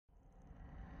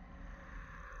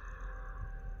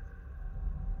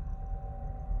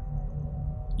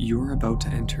You're about to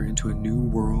enter into a new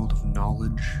world of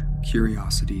knowledge,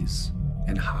 curiosities,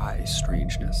 and high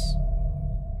strangeness.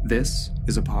 This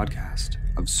is a podcast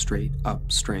of Straight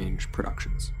Up Strange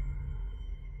Productions.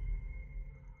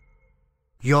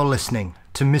 You're listening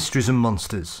to Mysteries and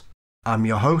Monsters. I'm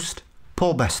your host,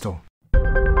 Paul Bestel.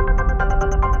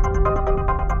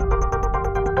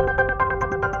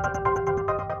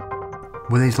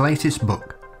 With his latest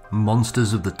book,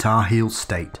 Monsters of the Tar Heel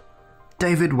State,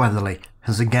 David Weatherly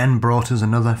has again brought us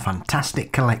another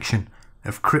fantastic collection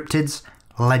of cryptids,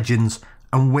 legends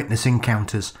and witness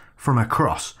encounters from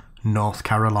across North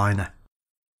Carolina.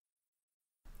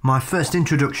 My first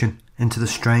introduction into the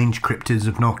strange cryptids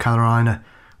of North Carolina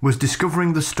was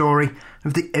discovering the story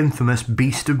of the infamous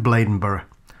Beast of Bladenboro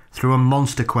through a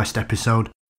Monster Quest episode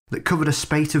that covered a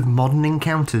spate of modern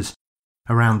encounters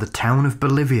around the town of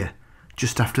Bolivia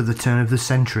just after the turn of the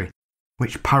century,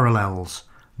 which parallels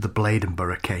the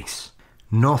Bladenboro case.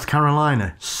 North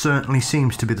Carolina certainly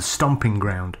seems to be the stomping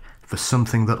ground for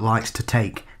something that likes to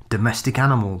take domestic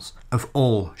animals of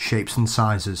all shapes and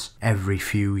sizes every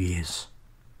few years.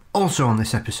 Also on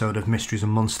this episode of Mysteries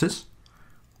and Monsters,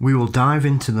 we will dive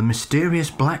into the mysterious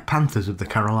Black Panthers of the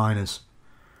Carolinas,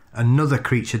 another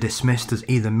creature dismissed as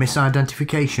either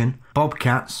misidentification,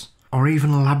 bobcats, or even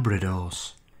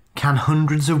Labradors. Can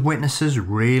hundreds of witnesses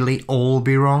really all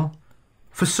be wrong?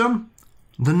 For some,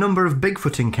 the number of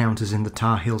Bigfoot encounters in the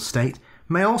Tar Heel State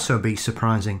may also be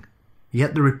surprising,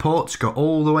 yet the reports go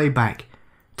all the way back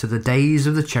to the days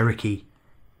of the Cherokee.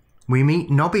 We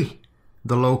meet Knobby,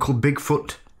 the local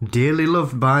Bigfoot dearly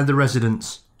loved by the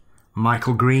residents,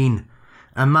 Michael Green,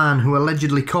 a man who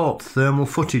allegedly caught thermal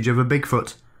footage of a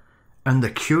Bigfoot, and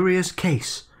the curious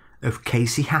case of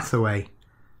Casey Hathaway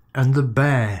and the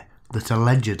bear that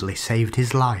allegedly saved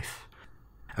his life.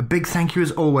 A big thank you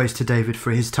as always to David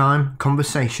for his time,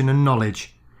 conversation and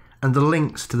knowledge, and the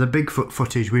links to the Bigfoot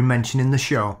footage we mention in the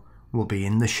show will be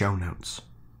in the show notes.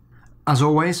 As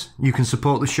always, you can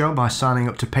support the show by signing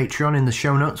up to Patreon in the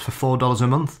show notes for $4 a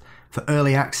month for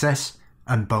early access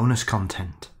and bonus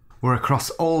content. We're across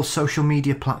all social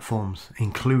media platforms,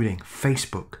 including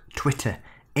Facebook, Twitter,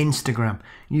 Instagram.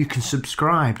 You can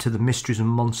subscribe to the Mysteries and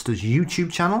Monsters YouTube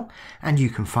channel, and you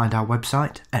can find our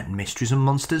website at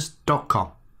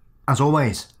mysteriesandmonsters.com. As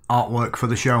always, artwork for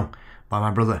the show by my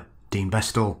brother, Dean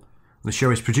Bestel. The show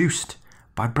is produced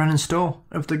by Brennan Storr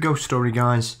of the Ghost Story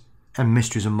Guys, and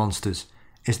Mysteries and Monsters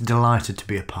is delighted to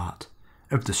be a part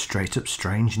of the Straight Up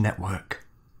Strange network.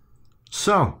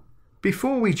 So,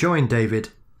 before we join David,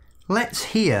 let's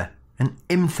hear an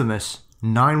infamous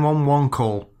 911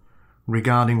 call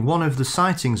regarding one of the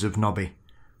sightings of Knobby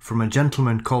from a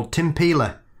gentleman called Tim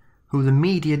Peeler, who the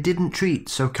media didn't treat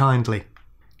so kindly.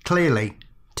 Clearly,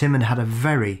 Tim had a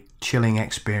very chilling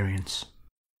experience.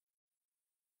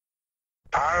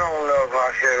 I don't know if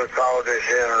I should have called this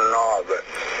in or not, but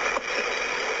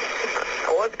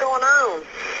what's going on?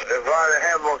 if I'd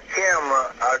had my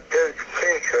camera, I took a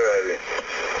picture of it.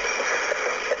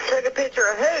 Took a picture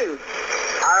of who?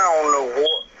 I don't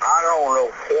know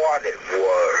what it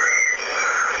was.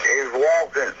 He's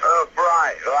walking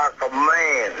upright like a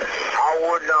man. I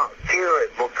would not kill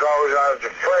it because I was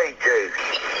afraid to.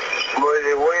 But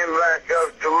it went back up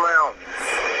the mountain.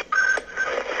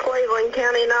 Cleveland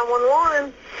County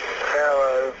 911.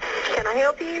 Hello. Can I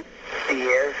help you?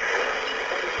 Yes.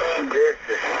 This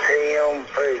is Tim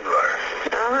Peeler.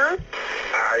 Uh-huh.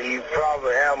 You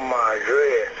probably have my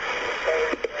address.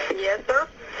 Yes, sir.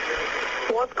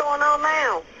 What's going on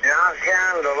now? And I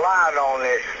shined a light on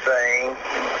this thing,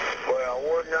 but I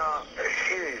would not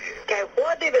shoot it. Okay,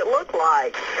 what did it look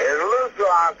like? It looked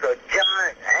like a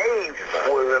giant ape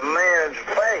with a man's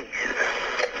face.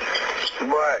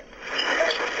 But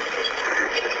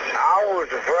I was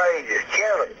afraid to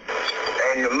kill it.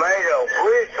 And it made a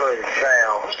whistling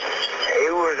sound. He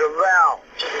was about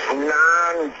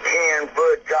 9-10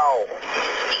 foot tall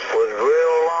with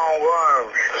real long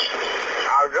arms.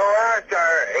 I go out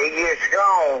there, he gets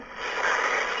gone.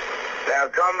 Now I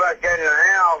come back in the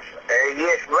house, and he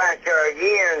gets back there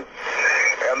again,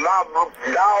 and my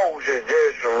dogs are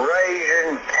just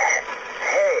raising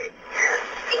heck.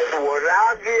 Would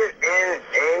I get in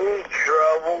any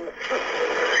trouble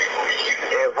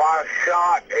if I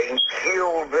shot and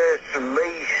killed this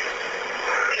beast,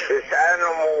 this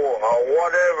animal, or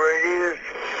whatever it is?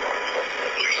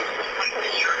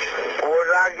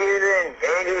 Would I get in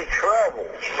any trouble?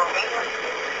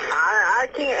 I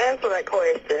can't answer that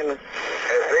question.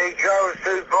 If he goes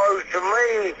too close to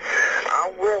me,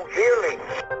 I'm going to kill him.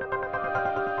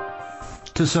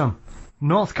 To some,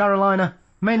 North Carolina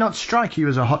may not strike you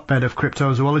as a hotbed of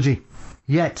cryptozoology,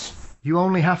 yet you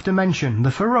only have to mention the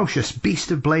ferocious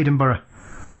Beast of Bladenboro,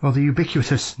 or the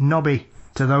ubiquitous Knobby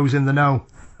to those in the know,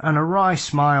 and a wry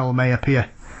smile may appear.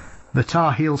 The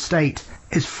Tar Heel State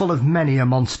is full of many a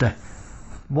monster.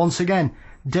 Once again,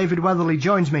 David Weatherly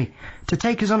joins me to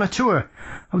take us on a tour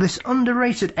of this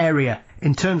underrated area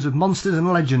in terms of monsters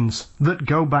and legends that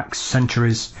go back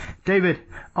centuries. David,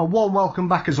 a warm welcome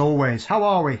back as always. How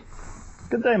are we?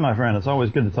 Good day, my friend. It's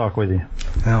always good to talk with you.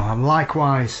 Oh,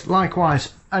 likewise.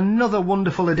 Another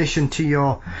wonderful addition to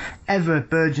your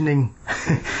ever-burgeoning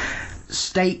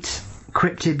state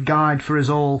cryptid guide for us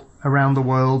all around the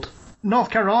world. North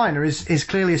Carolina is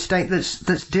clearly a state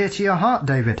that's dear to your heart,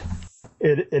 David.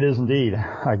 It is indeed.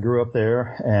 I grew up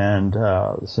there, and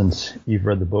since you've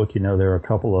read the book, you know there are a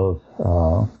couple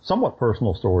of somewhat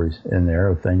personal stories in there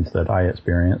of things that I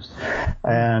experienced.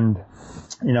 And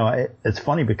you know, it's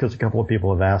funny because a couple of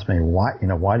people have asked me why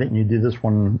didn't you do this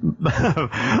one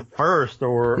first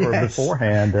or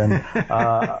beforehand? And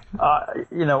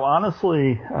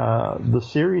honestly, the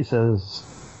series has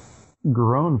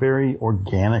grown very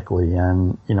organically,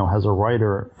 and as a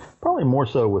writer, probably more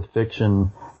so with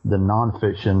fiction than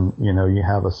nonfiction, you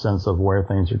have a sense of where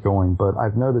things are going. But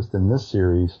I've noticed in this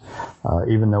series,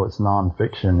 even though it's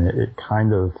nonfiction, it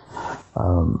kind of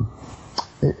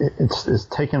it's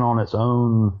taken on its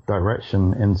own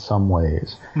direction in some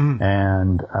ways.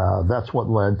 And that's what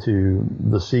led to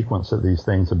the sequence that these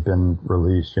things have been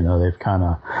released. They've kind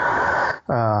of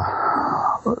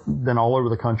been all over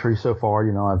the country so far.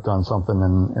 I've done something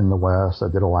in the West. I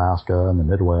did Alaska and the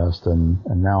Midwest, and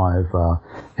now I've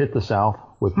hit the South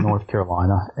with North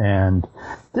Carolina, and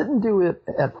didn't do it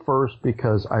at first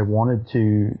because I wanted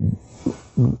to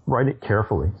write it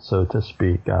carefully, so to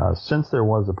speak, since there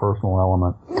was a personal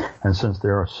element, and since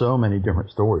there are so many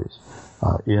different stories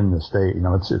in the state.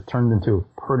 It turned into a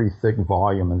pretty thick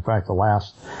volume. In fact, the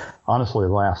last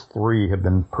three have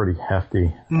been pretty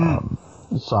hefty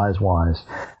size-wise,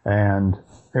 and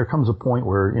there comes a point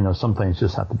where some things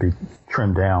just have to be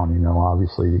trimmed down.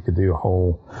 Obviously you could do a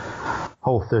whole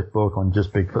thick book on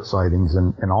just Bigfoot sightings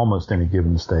in almost any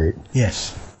given state.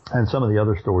 Yes. And some of the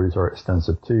other stories are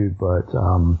extensive too, but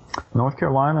North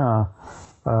Carolina,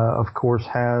 of course,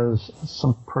 has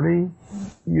some pretty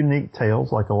unique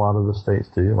tales, like a lot of the states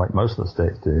do, like most of the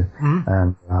states do.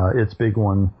 And its big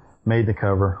one made the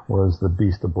cover was the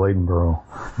Beast of Bladenboro,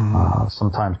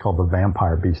 sometimes called the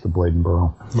Vampire Beast of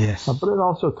Bladenboro. Yes. But it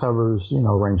also covers, a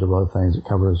range of other things. It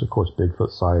covers, of course,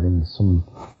 Bigfoot sightings, some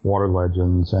water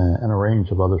legends, and a range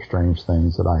of other strange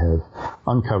things that I have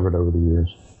uncovered over the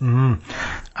years.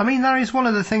 I mean, that is one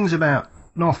of the things about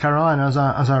North Carolina,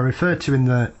 as I referred to in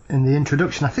the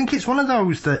introduction. I think it's one of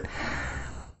those that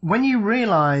when you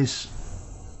realise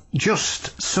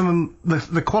just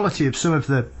the quality of some of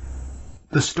the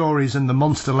stories and the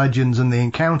monster legends and the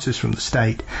encounters from the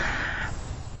state,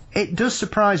 it does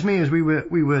surprise me, as we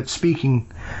were speaking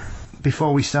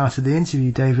before we started the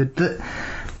interview, David, that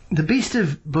the Beast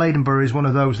of Bladenboro is one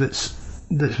of those that's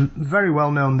very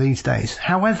well known these days.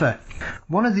 However,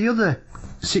 one of the other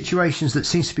situations that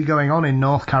seems to be going on in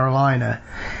North Carolina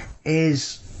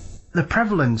is the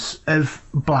prevalence of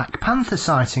Black Panther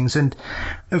sightings. And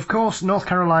of course, North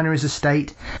Carolina is a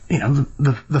state,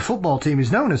 the football team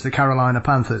is known as the Carolina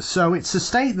Panthers, so it's a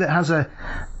state that has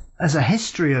a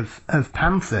history of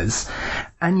panthers,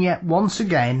 and yet once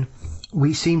again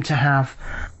we seem to have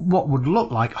what would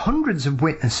look like hundreds of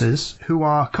witnesses who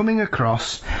are coming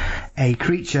across a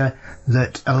creature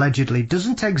that allegedly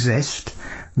doesn't exist,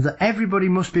 that everybody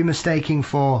must be mistaking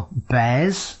for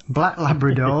bears, black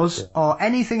Labradors, or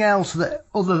anything else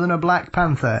other than a Black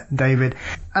Panther, David.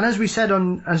 And as we said,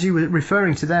 as you were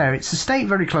referring to there, it's a state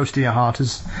very close to your heart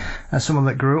as someone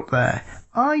that grew up there.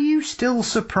 Are you still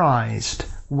surprised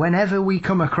whenever we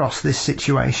come across this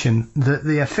situation that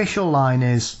the official line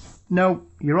is, no,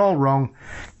 you're all wrong,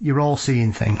 you're all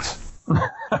seeing things?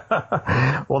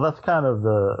 Well, that's kind of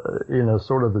the,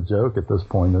 sort of the joke at this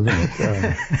point, isn't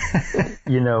it?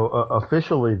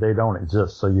 Officially they don't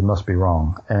exist, so you must be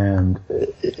wrong. And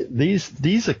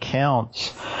these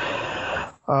accounts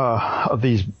of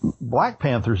these Black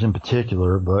Panthers in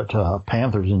particular, but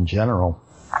panthers in general,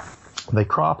 they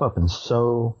crop up in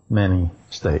so many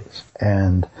states.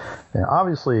 And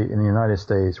obviously in the United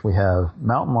States, we have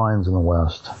mountain lions in the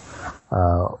West.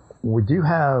 We do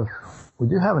have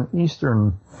an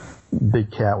eastern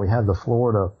big cat. We have the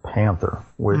Florida panther,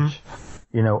 which,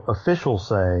 officials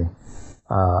say,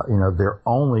 they're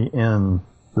only in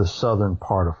the southern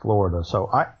part of Florida. So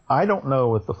I don't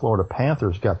know if the Florida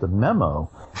Panthers got the memo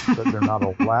that they're not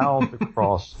allowed to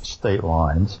cross state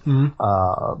lines,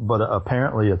 but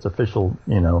apparently it's official,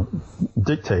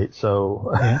 dictate,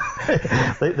 so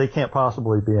they can't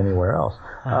possibly be anywhere else.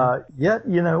 Yet,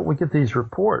 we get these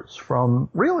reports from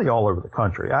really all over the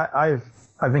country.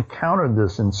 I've encountered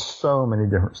this in so many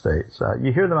different states.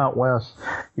 You hear them out west,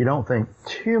 you don't think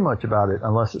too much about it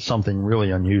unless it's something really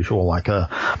unusual, like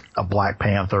a Black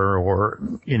Panther or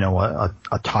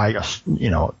a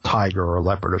tiger or a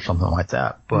leopard or something like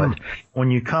that. But when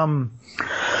you come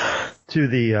to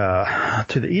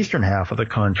the eastern half of the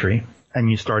country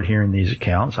and you start hearing these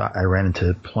accounts, I ran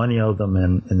into plenty of them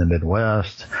in the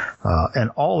Midwest and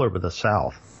all over the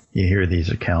South. You hear these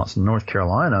accounts. In North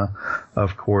Carolina,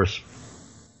 of course,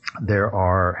 there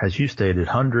are, as you stated,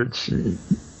 hundreds,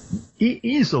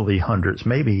 easily hundreds,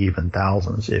 maybe even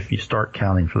thousands, if you start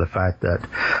counting for the fact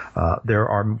that there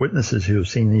are witnesses who have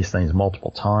seen these things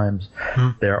multiple times.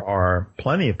 There are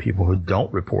plenty of people who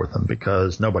don't report them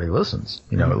because nobody listens.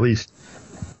 At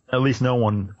least no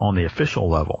one on the official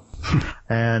level.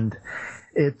 And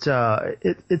it's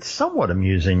somewhat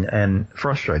amusing and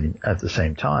frustrating at the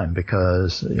same time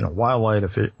because,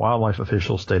 wildlife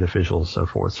officials, state officials, so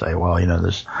forth say, well,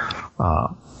 this,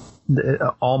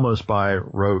 almost by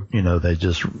rote, they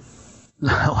just,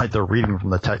 like they're reading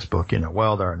from the textbook,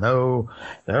 well, there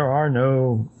are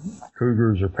no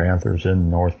cougars or panthers in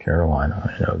North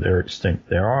Carolina. They're extinct.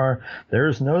 There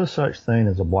is no such thing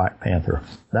as a Black Panther.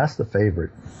 That's the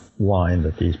favorite line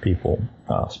that these people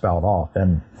spout off.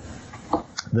 And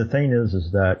the thing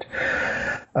is that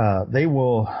they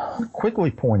will quickly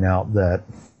point out that,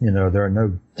 there are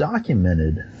no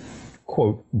documented,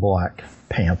 quote, Black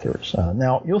Panthers.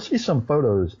 Now, you'll see some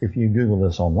photos if you Google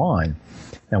this online,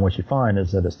 and what you find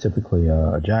is that it's typically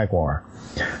a jaguar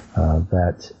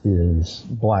that is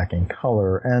black in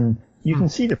color, and you can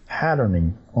see the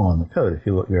patterning on the coat if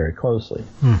you look very closely.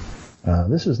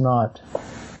 This is not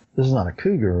a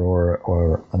cougar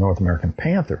or a North American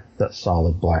panther, that's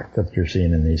solid black that you're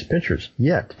seeing in these pictures.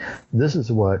 Yet, this is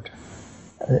what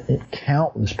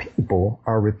countless people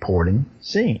are reporting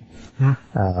seeing.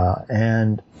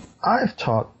 And I've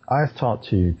talked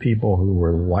to people who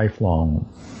were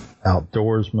lifelong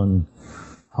outdoorsmen,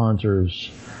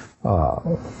 hunters,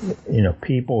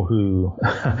 people who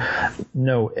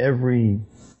know every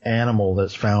animal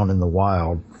that's found in the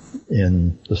wild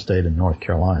in the state of North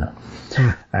Carolina.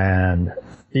 And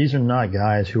these are not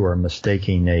guys who are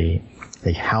mistaking a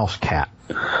house cat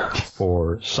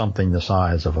for something the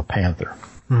size of a panther.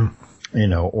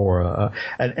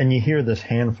 And you hear this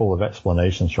handful of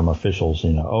explanations from officials,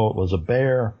 it was a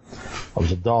bear, it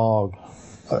was a dog,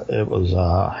 it was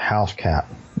a house cat.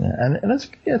 And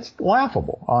it's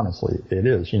laughable, honestly. It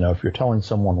is, if you're telling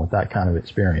someone with that kind of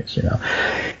experience,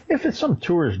 if it's some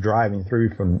tourist driving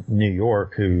through from New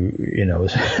York who,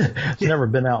 has never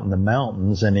been out in the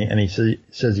mountains and he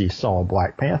says he saw a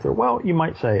Black Panther, well, you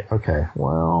might say, okay,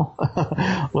 well,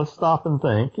 let's stop and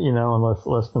think, and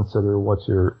let's consider what's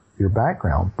your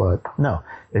background. But no,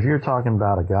 if you're talking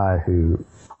about a guy who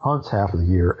hunts half of the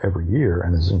year every year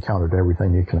and has encountered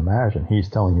everything you can imagine, he's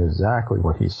telling you exactly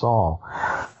what he saw,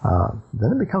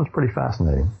 then it becomes pretty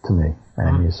fascinating to me.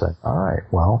 And you say, all right,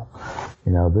 well,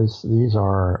 these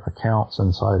are accounts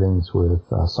and sightings with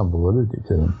some validity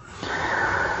to them.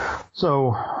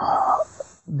 So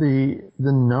the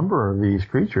number of these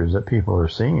creatures that people are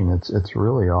seeing, it's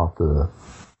really off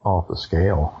the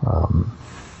scale.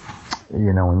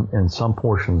 In some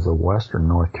portions of western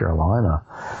North Carolina,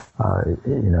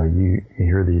 you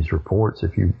hear these reports.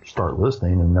 If you start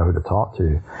listening and know who to talk to,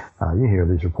 you hear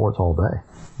these reports all day.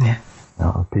 Yeah.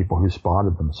 People who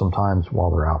spotted them, sometimes while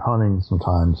they're out hunting,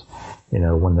 sometimes,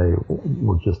 when they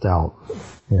were just out,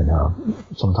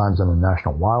 sometimes in a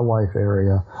national wildlife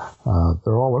area.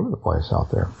 They're all over the place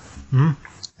out there.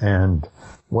 And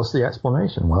what's the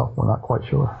explanation? Well, we're not quite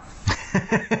sure.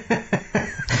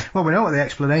 Well, we know what the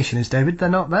explanation is, David. They're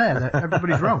not there.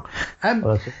 Everybody's wrong.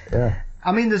 Yeah.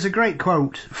 I mean, there's a great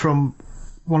quote from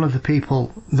one of the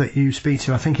people that you speak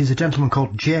to. I think he's a gentleman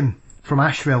called Jim from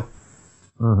Asheville,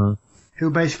 who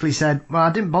basically said, well,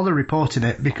 I didn't bother reporting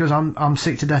it because I'm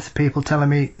sick to death of people telling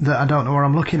me that I don't know what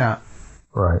I'm looking at.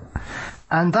 Right.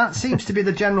 And that seems to be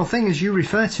the general thing, as you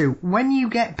refer to. When you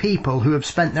get people who have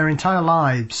spent their entire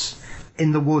lives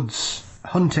in the woods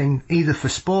hunting, either for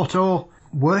sport or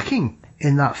working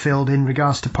in that field in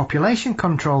regards to population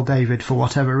control, David, for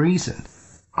whatever reason,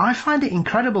 I find it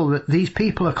incredible that these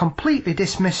people are completely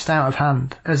dismissed out of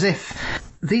hand, as if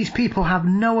these people have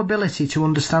no ability to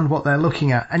understand what they're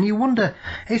looking at. And you wonder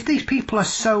if these people are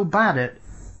so bad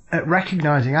at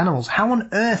recognizing animals. How on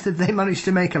earth have they managed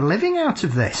to make a living out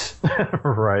of this?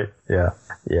 Right. Yeah.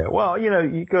 Yeah. Well,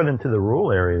 you go into the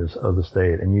rural areas of the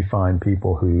state and you find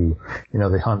people who,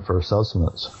 they hunt for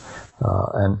sustenance,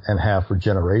 and have for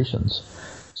generations.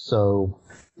 So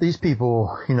these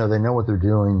people, they know what they're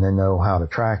doing. They know how to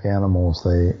track animals.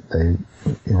 They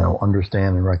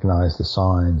understand and recognize the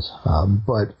signs.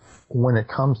 But when it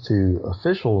comes to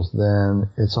officials, then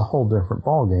it's a whole different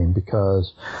ballgame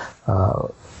because, a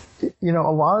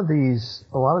lot of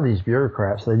these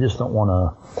bureaucrats, they just don't want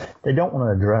to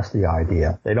address the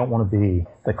idea. They don't want to be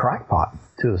the crackpot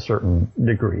to a certain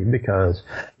degree because,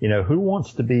 who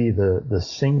wants to be the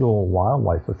single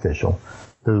wildlife official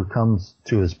who comes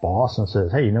to his boss and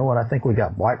says, hey, you know what? I think we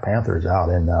got Black Panthers out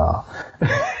in the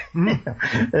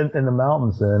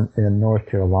mountains in North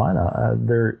Carolina.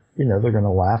 They're going to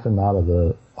laugh him out of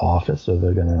the office, or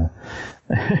they're going to,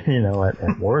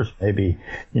 at worst, maybe,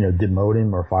 demote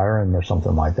him or fire him or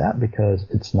something like that because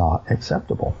it's not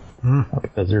acceptable,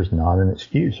 because there's not an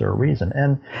excuse or a reason.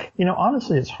 And,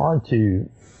 honestly, it's hard to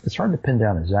pin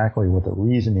down exactly what the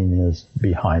reasoning is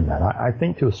behind that. I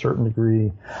think to a certain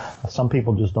degree, some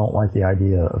people just don't like the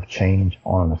idea of change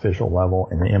on an official level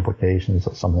and the implications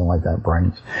that something like that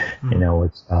brings.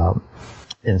 It's,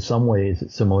 in some ways,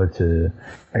 it's similar to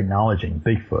acknowledging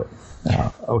Bigfoot.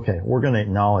 Okay, we're going to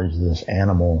acknowledge this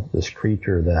animal, this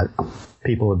creature that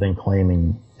people have been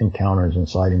claiming encounters and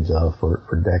sightings of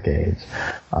for decades.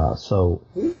 So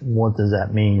what does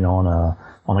that mean on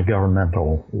a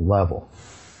governmental level?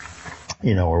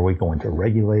 Are we going to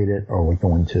regulate it? Are we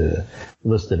going to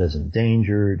list it as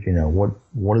endangered?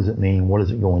 What does it mean? What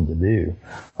is it going to do?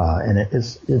 And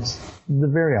it's the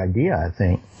very idea, I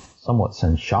think, somewhat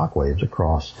sends shockwaves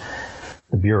across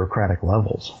the bureaucratic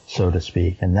levels, so to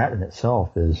speak. And that in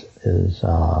itself is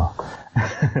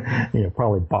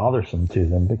probably bothersome to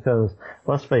them because,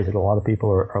 let's face it, a lot of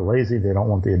people are lazy. They don't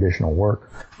want the additional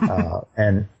work.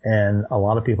 And a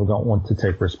lot of people don't want to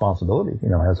take responsibility.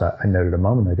 As I noted a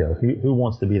moment ago, who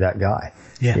wants to be that guy?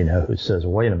 Yeah. Who says,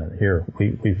 wait a minute here,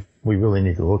 we really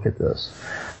need to look at this,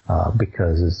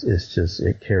 because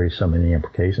it carries so many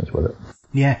implications with it.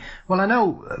 Yeah. Well, I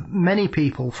know many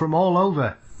people from all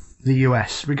over the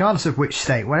US, regardless of which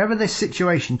state, wherever this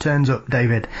situation turns up,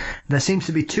 David, there seems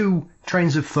to be two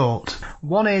trains of thought.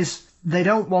 One is they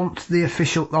don't want the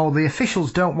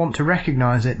officials don't want to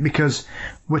recognise it because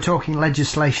we're talking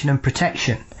legislation and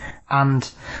protection,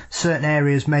 and certain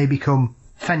areas may become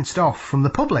fenced off from the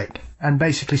public and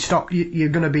basically you're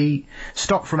going to be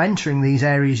stopped from entering these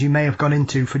areas you may have gone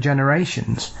into for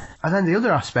generations. And then the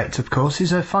other aspect, of course,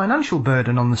 is a financial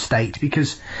burden on the state,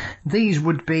 because these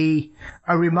would be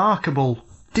a remarkable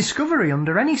discovery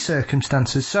under any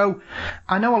circumstances. So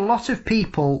I know a lot of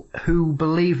people who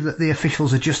believe that the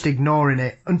officials are just ignoring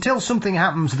it until something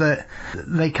happens that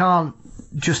they can't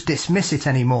just dismiss it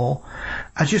anymore,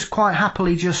 are just quite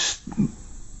happily just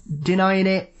denying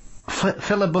it,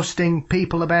 filibustering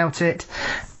people about it,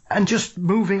 and just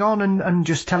moving on and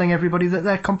just telling everybody that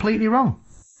they're completely wrong.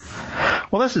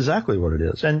 Well, that's exactly what it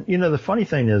is. And, the funny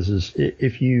thing is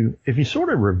if you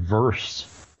sort of reverse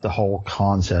the whole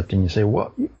concept and you say,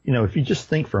 well, if you just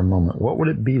think for a moment, what would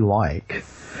it be like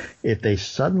if they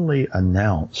suddenly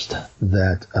announced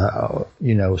that,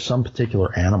 some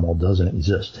particular animal doesn't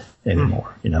exist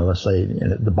anymore? Let's say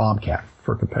the bobcat,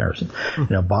 for comparison.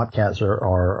 Bobcats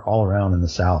are all around in the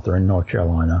South. They're in North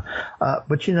Carolina.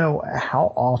 But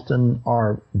how often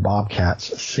are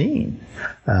bobcats seen?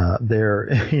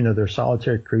 They're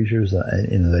solitary creatures.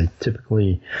 They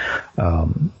typically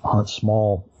hunt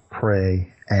small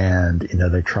prey, and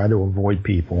they try to avoid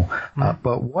people.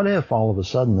 But what if all of a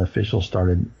sudden the officials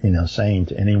started saying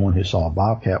to anyone who saw a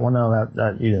bobcat, well, no,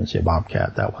 that you didn't see a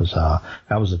bobcat, that was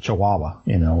a chihuahua,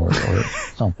 or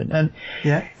something. And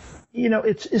yeah,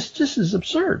 it's just as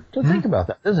absurd to think about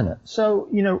that, isn't it? So,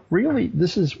 really,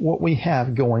 this is what we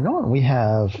have going on. We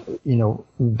have,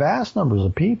 vast numbers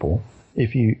of people.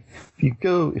 If you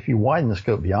widen the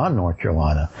scope beyond North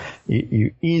Carolina,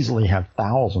 you easily have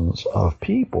thousands of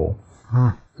people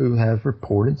who have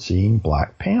reported seeing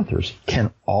Black Panthers.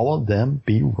 Can all of them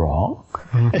be wrong?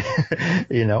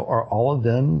 Are all of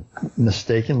them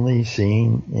mistakenly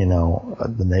seeing,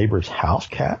 the neighbor's house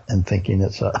cat and thinking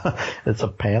it's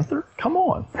a panther? Come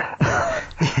on.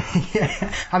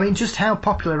 Yeah. I mean, just how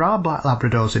popular are Black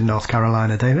Labradors in North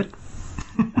Carolina, David?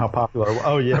 How popular?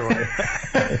 Oh, yeah, right.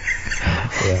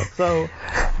 Yeah. So,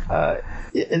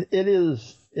 it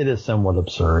is it is somewhat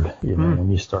absurd, when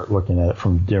you start looking at it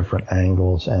from different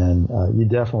angles, and you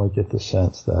definitely get the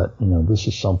sense that, this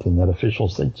is something that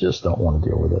officials, they just don't want to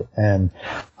deal with it. And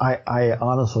I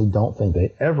honestly don't think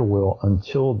they ever will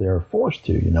until they're forced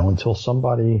to, until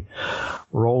somebody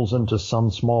rolls into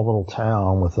some small little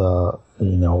town with a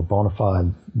bona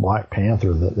fide Black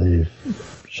Panther that they've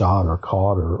shot or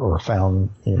caught or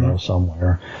found,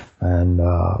 somewhere. And,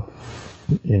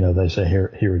 they say,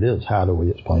 here it is. How do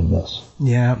we explain this?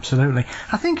 Yeah, absolutely.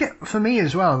 I think for me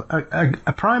as well,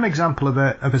 a prime example of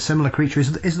a similar creature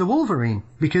is the wolverine,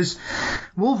 because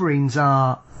wolverines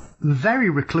are very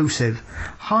reclusive,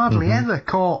 hardly ever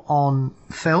caught on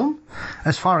film,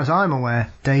 as far as I'm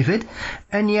aware, David,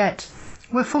 and yet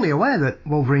we're fully aware that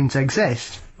wolverines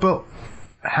exist, but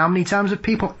how many times have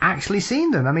people actually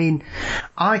seen them? I mean,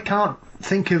 I can't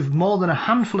think of more than a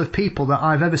handful of people that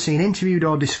I've ever seen interviewed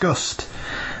or discussed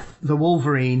the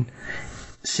wolverine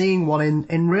seeing one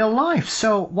in real life.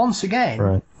 So once again,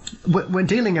 right. We're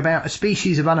dealing about a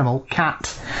species of animal,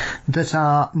 cat, that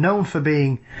are known for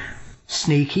being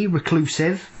sneaky,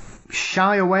 reclusive,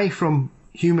 shy away from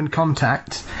human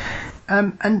contact.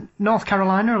 And North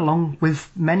Carolina, along with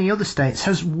many other states,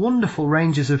 has wonderful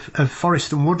ranges of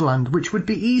forest and woodland, which would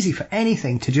be easy for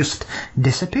anything to just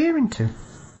disappear into.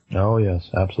 Oh, yes,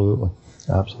 absolutely.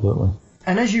 Absolutely.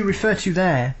 And as you refer to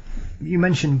there, you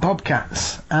mentioned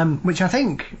bobcats, which I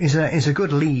think is a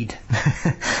good lead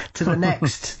to the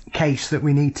next case that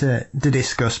we need to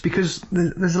discuss, because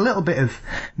there's a little bit of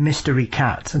mystery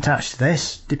cat attached to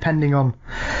this, depending on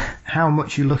how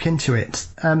much you look into it.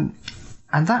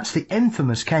 And that's the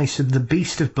infamous case of the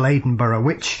Beast of Bladenboro,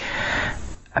 which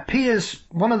appears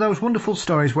one of those wonderful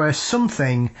stories where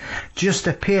something just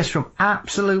appears from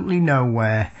absolutely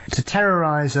nowhere to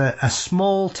terrorise a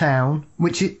small town,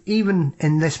 which even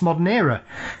in this modern era,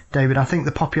 David, I think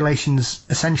the population's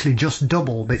essentially just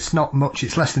doubled. It's not much,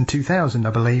 it's less than 2,000, I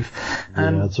believe.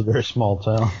 Yeah, it's a very small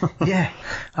town. Yeah,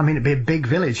 I mean, it'd be a big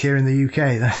village here in the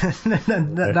UK.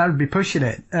 that would be pushing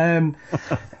it.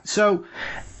 So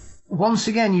once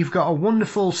again, you've got a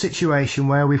wonderful situation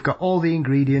where we've got all the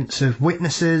ingredients of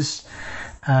witnesses,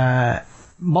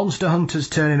 monster hunters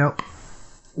turning up.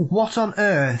 What on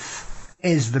earth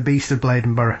is the Beast of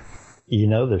Bladenboro?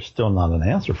 There's still not an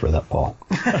answer for that, Paul.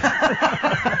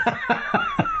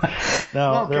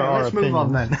 Now, okay, there are let's opinions. Move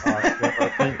on then.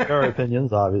 There are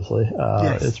opinions, obviously.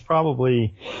 Yes. It's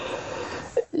probably,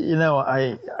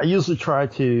 I usually try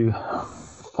to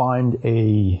find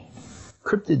a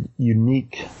cryptid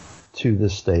unique to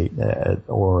this state,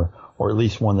 or at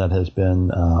least one that has been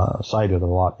cited a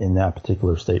lot in that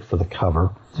particular state for the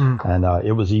cover. And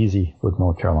it was easy with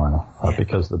North Carolina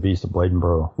because of the Beast of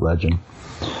Bladenboro legend.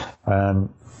 And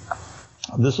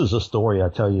this is a story, I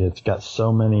tell you, it's got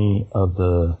so many of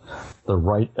the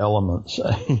right elements,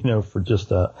 for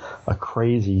just a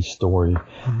crazy story.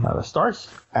 It starts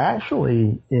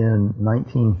actually in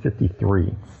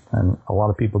 1953. And a lot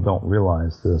of people don't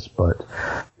realize this, but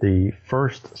the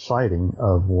first sighting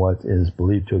of what is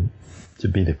believed to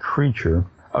be the creature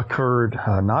occurred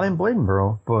not in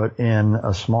Bladenboro, but in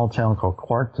a small town called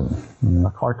Clarkton.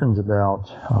 Clarkton's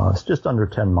it's just under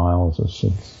 10 miles. It's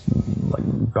like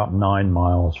about 9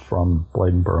 miles from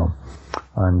Bladenboro.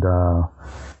 And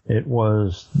it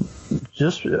was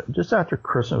just after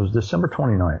Christmas. It was December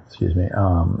 29th,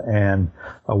 and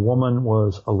a woman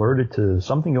was alerted to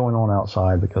something going on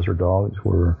outside because her dogs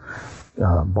were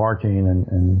barking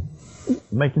and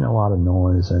making a lot of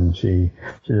noise, and she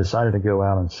decided to go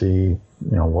out and see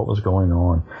what was going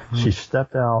on. She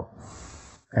stepped out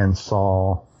and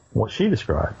saw what she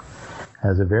described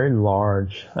as a very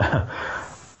large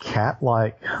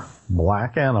cat-like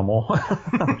black animal.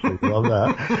 I love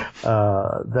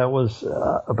that. That was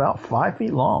about 5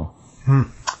 feet long.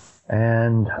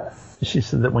 And she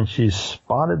said that when she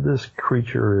spotted this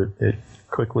creature, it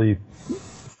quickly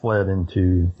fled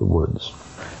into the woods.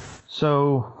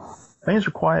 So things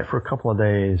were quiet for a couple of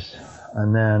days,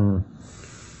 and then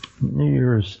New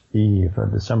Year's Eve,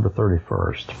 December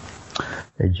 31st,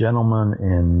 a gentleman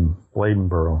in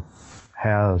Bladenboro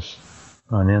has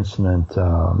an incident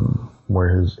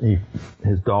where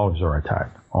his dogs are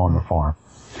attacked on the farm.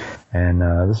 And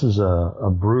this is a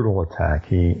brutal attack.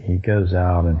 He goes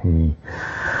out and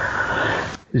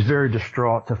he's very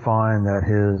distraught to find that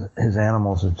his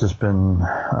animals have just been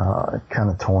kind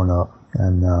of torn up.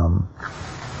 And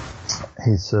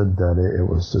he said that it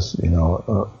was just,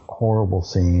 a horrible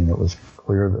scene. It was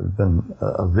clear that it had been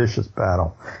a vicious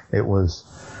battle. It was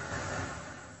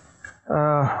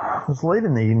late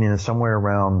in the evening, somewhere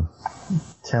around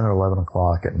 10 or 11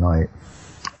 o'clock at night.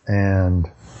 And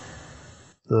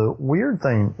The weird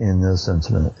thing in this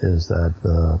incident is that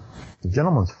the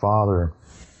gentleman's father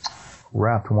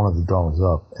wrapped one of the dogs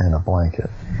up in a blanket,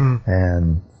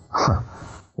 and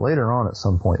later on at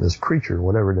some point, this creature,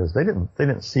 whatever it is, they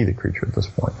didn't see the creature at this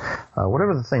point.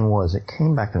 Whatever the thing was, it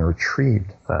came back and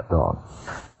retrieved that dog.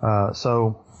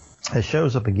 So it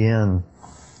shows up again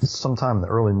sometime in the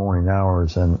early morning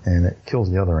hours, and it kills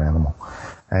the other animal.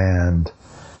 And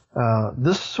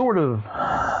this is sort of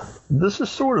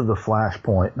the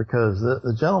flashpoint, because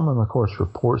the gentleman, of course,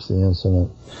 reports the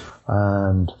incident,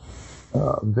 and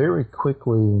very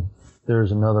quickly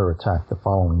there's another attack the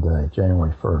following day,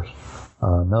 January 1st.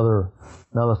 Another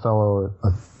fellow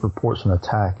reports an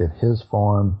attack at his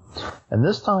farm, and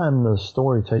this time the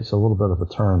story takes a little bit of a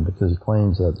turn, because he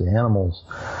claims that the animals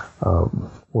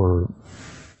were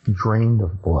drained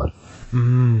of blood.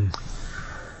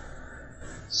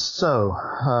 So,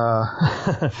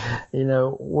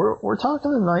 we're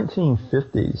talking the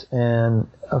 1950s, and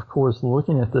of course,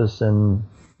 looking at this in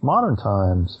modern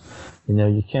times,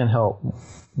 you can't help,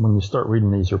 when you start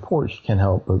reading these reports, you can't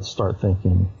help but start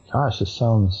thinking, gosh, this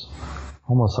sounds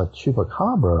almost like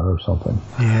chupacabra or something.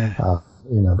 Yeah.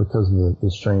 Because of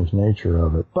the strange nature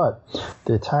of it. But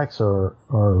the attacks are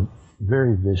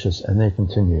very vicious, and they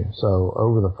continue. So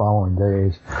over the following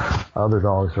days, other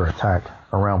dogs are attacked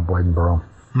around Bladenboro,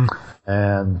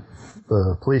 and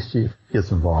the police chief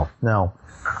gets involved. Now,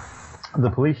 the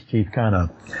police chief kind of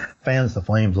fans the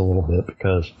flames a little bit,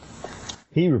 because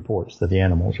he reports that the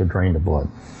animals are drained of blood.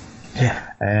 Yeah.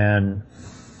 And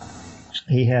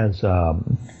he has a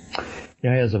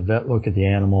vet look at the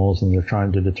animals, and they're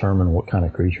trying to determine what kind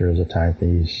of creature has attacked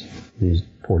these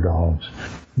poor dogs.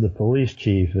 The police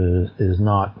chief is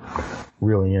not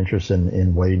really interested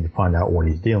in waiting to find out what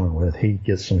he's dealing with. He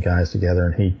gets some guys together,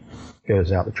 and he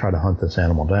goes out to try to hunt this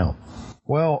animal down.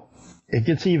 Well, it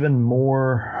gets even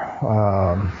more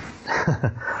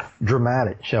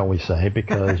dramatic, shall we say,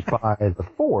 because by the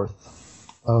 4th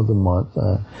of the month,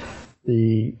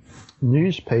 the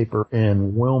newspaper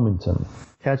in Wilmington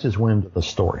catches wind of the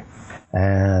story,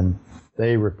 and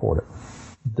they report it.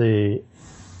 The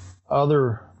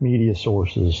other media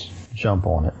sources jump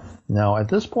on it. Now, at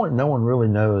this point, no one really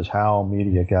knows how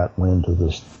media got wind of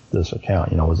this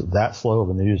account. Was it that slow of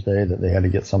a news day that they had to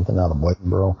get something out of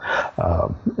Bladenboro?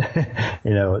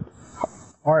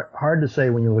 Hard to say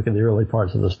when you look at the early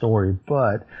parts of the story,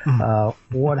 but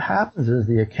what happens is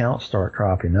the accounts start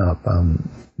cropping up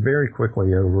very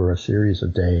quickly over a series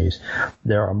of days.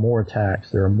 There are more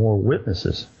attacks. There are more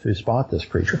witnesses who spot this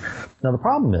creature. Now, the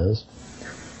problem is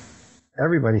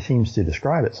everybody seems to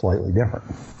describe it slightly different.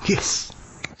 Yes.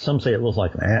 Some say it looks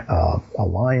like a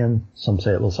lion. Some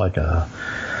say it looks like a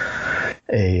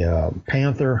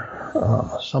panther.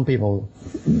 Some people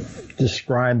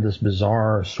describe this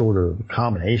bizarre sort of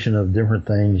combination of different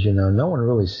things. No one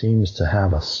really seems to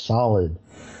have a solid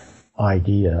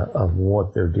idea of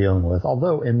what they're dealing with.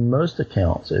 Although in most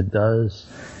accounts, it does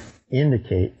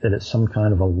indicate that it's some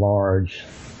kind of a large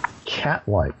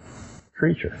cat-like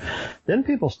creature. Then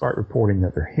people start reporting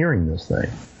that they're hearing this thing,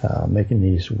 making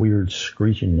these weird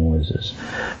screeching noises,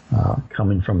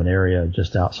 coming from an area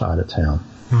just outside of town.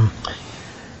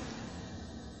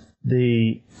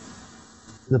 The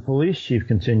police chief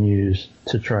continues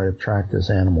to try to track this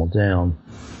animal down.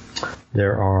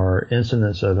 There are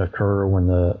incidents that occur when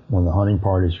the hunting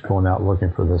parties are going out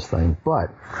looking for this thing,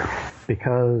 but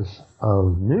because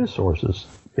of news sources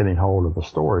getting hold of the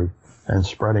story and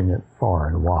spreading it far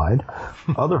and wide,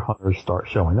 other hunters start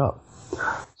showing up.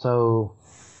 So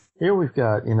here we've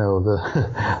got,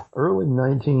 the early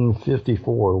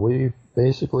 1954. We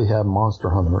basically have monster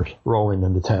hunters rolling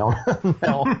into town.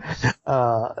 Now,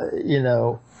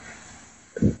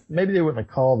 maybe they wouldn't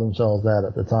have called themselves that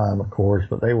at the time, of course,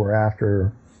 but they were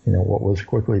after, what was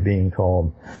quickly being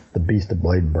called the Beast of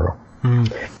Bladenboro.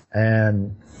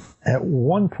 And at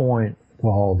one point,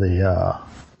 while the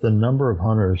number of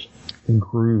hunters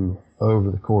grew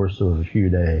over the course of a few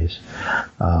days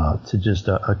to just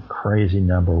a crazy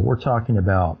number. We're talking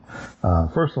about,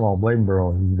 first of all,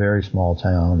 Bladenboro is a very small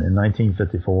town. In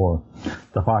 1954,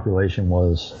 the population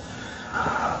was,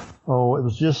 it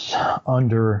was just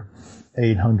under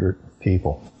 800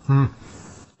 people.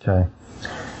 Okay.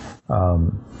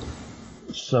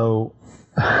 So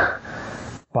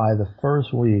by the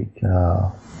first week,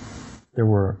 there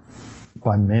were,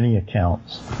 by many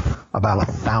accounts, about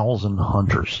 1,000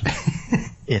 hunters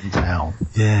in town.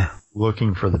 Yeah.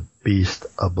 Looking for the Beast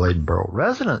of Bladenboro.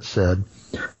 Residents said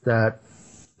that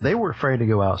they were afraid to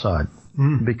go outside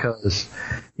because,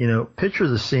 picture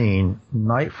the scene,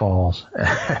 night falls,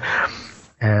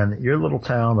 And your little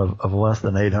town of less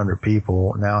than 800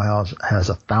 people now has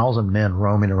 1,000 men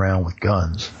roaming around with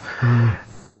guns,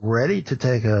 ready to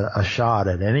take a shot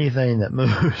at anything that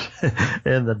moves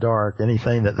in the dark,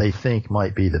 anything that they think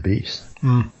might be the beast.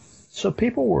 So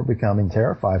people were becoming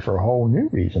terrified for a whole new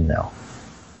reason now.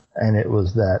 And it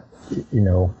was that,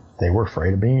 they were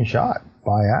afraid of being shot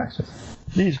by accident.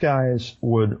 These guys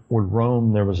would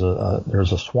roam. There was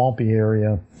a swampy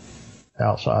area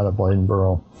outside of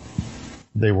Bladenboro.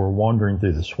 They were wandering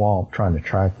through the swamp trying to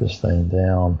track this thing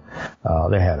down.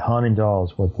 They had hunting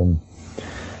dogs with them.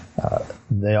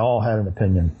 They all had an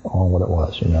opinion on what it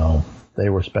was. They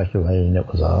were speculating it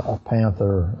was a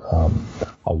panther,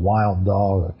 a wild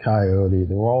dog, a coyote.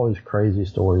 There were all these crazy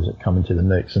stories that come into the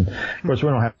mix. And, of course, we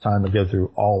don't have time to go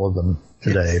through all of them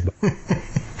today. But,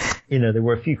 there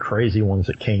were a few crazy ones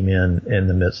that came in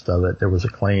the midst of it. There was a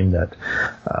claim that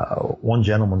one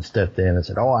gentleman stepped in and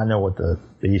said, "Oh, I know what the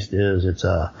beast is. It's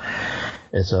a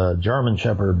German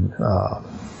Shepherd.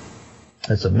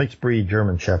 It's a mixed breed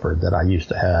German Shepherd that I used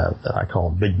to have that I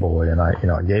called Big Boy, and I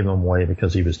gave him away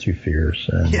because he was too fierce."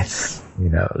 And Yes.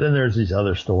 Then there's these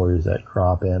other stories that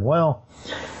crop in. Well,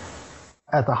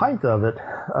 at the height of it,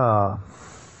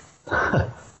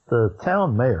 the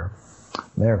town mayor,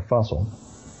 Mayor Fussell,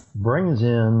 brings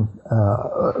in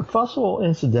Fussell,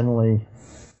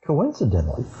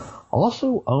 coincidentally,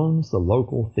 also owns the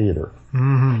local theater.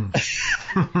 And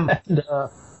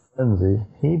Lindsay,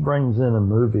 he brings in a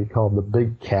movie called The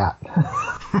Big Cat.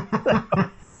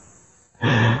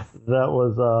 That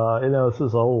was, it's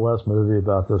this old West movie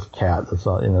about this cat that's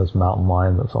on, this mountain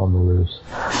lion that's on the loose.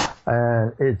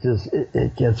 And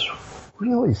it gets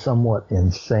really somewhat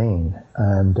insane.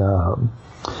 And,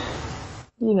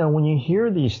 when you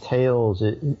hear these tales,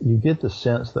 you get the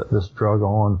sense that this drug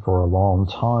on for a long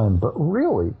time, but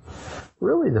really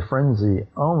the frenzy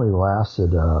only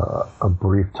lasted a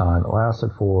brief time. It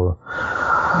lasted for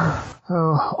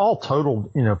all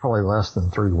totaled, probably less than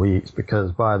 3 weeks,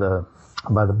 because by the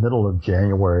middle of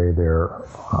January, they're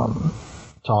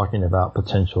talking about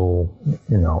potential,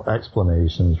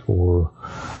 explanations for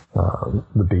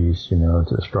the beast, to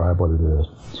describe what it is.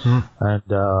 And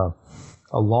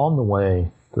along the way,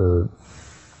 the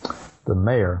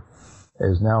mayor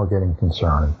is now getting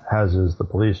concerned, as is the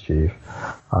police chief,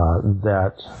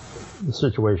 that the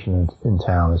situation in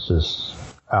town is just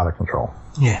out of control.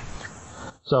 Yeah.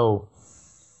 So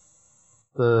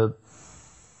the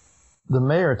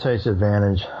mayor takes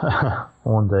advantage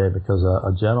one day because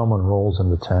a gentleman rolls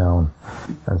into town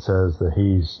and says that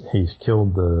he's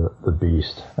killed the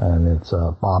beast, and it's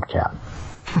a bobcat.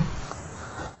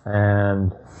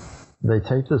 And they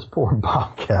take this poor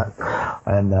bobcat,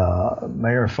 and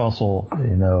Mayor Fussell,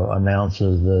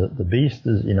 announces the beast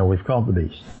is, we've called the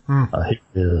beast. He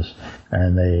is,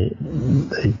 and they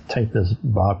take this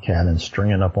bobcat and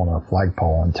string it up on a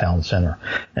flagpole in town center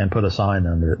and put a sign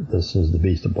under it. This is the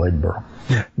Beast of Bladenboro.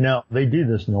 Yeah. Now they do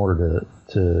this in order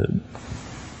to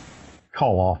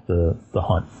call off the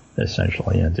hunt,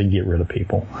 essentially, and to get rid of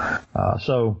people.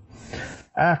 So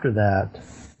after that,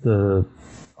 the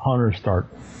hunters start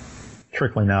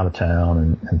trickling out of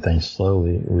town, and things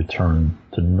slowly return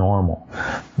to normal.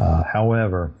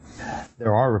 However,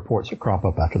 there are reports that crop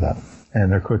up after that, and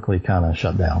they're quickly kind of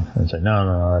shut down and say,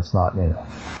 no, that's not,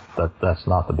 that's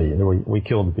not the beast. We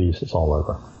killed the beast. It's all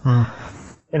over.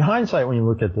 In hindsight, when you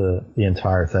look at the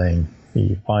entire thing,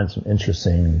 you find some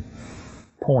interesting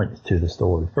points to the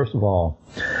story. First of all,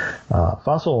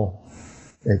 Fussell,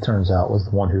 it turns out, was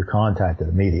the one who contacted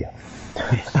the media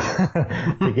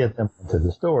to get them into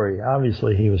the story.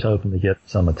 Obviously, he was hoping to get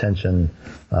some attention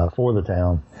for the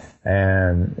town,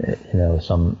 and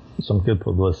some good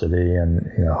publicity, and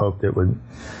hoped it would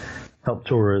help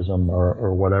tourism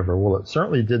or whatever. Well, it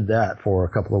certainly did that for a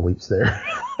couple of weeks there.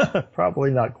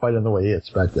 Probably not quite in the way he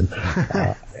expected.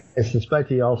 I suspect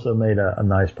he also made a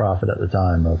nice profit at the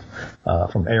time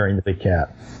of from airing the Big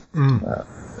Cat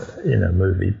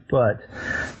movie. But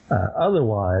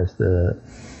otherwise, the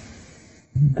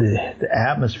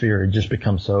atmosphere had just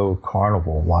become so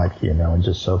carnival-like, and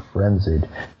just so frenzied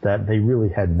that they really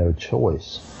had no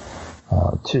choice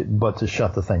but to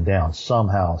shut the thing down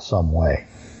somehow, some way.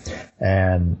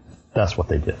 And that's what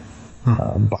they did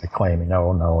by claiming,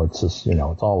 "Oh no, it's just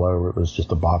it's all over. It was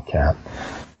just a bobcat,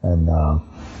 and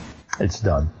it's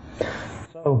done."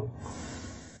 So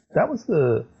that was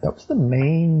the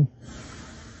main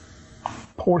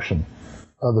portion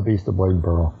of the Beast of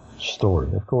Bladenboro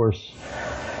story. Of course,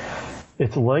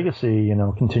 its legacy,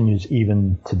 continues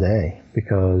even today,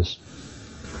 because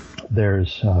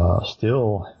there's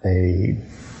still a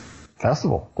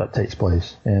festival that takes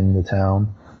place in the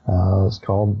town It's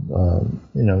called,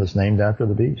 it's named after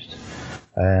the beast.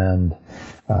 And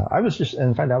I was just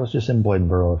in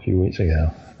Bladenboro a few weeks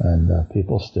ago, and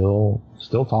people still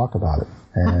talk about it.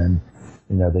 And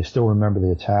they still remember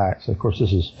the attacks. Of course,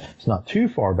 it's not too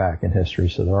far back in history,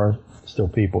 so there are still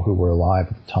people who were alive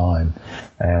at the time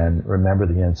and remember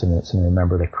the incidents and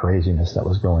remember the craziness that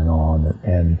was going on,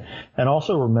 and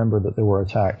also remember that there were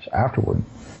attacks afterward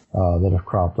that have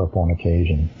cropped up on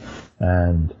occasion.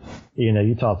 And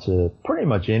you talk to pretty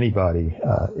much anybody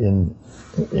in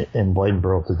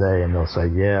Bladenboro today, and they'll say,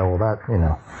 yeah, well,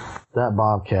 that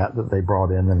bobcat that they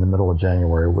brought in the middle of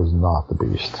January was not the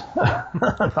beast.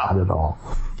 Not at all.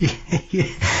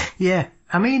 Yeah.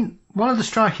 I mean, one of the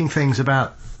striking things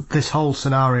about this whole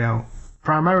scenario,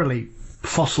 primarily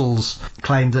fossils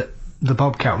claim that the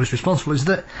bobcat was responsible, is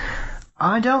that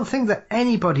I don't think that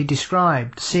anybody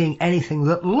described seeing anything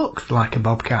that looked like a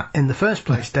bobcat in the first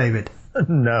place, David.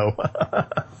 No.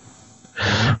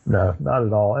 No, not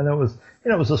at all. And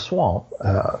it was a swamp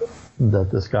that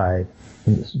this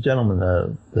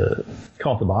gentleman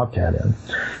caught the bobcat in.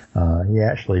 He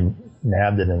actually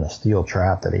nabbed it in a steel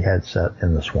trap that he had set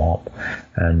in the swamp.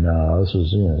 And this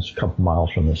was, it's a couple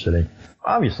miles from the city.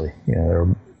 Obviously, there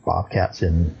were bobcats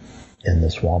in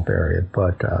the swamp area,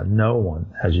 but no one,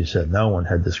 as you said, no one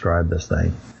had described this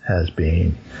thing as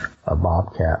being a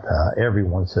bobcat.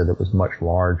 Everyone said it was much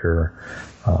larger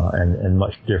and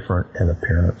much different in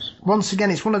appearance. Once again,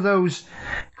 it's one of those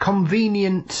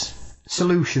convenient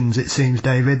solutions, it seems,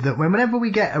 David, that whenever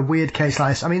we get a weird case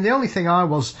like this, I mean, the only thing I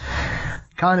was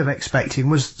kind of expecting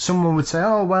was someone would say,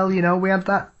 oh, well, we had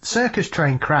that circus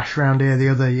train crash round here the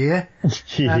other year.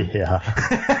 Yeah.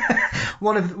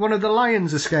 One of the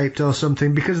lions escaped or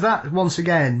something, because that, once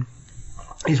again,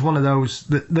 is one of those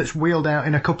that's wheeled out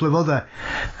in a couple of other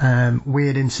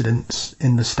weird incidents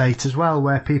in the state as well,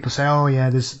 where people say, oh yeah,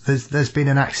 there's been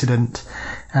an accident,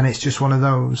 and it's just one of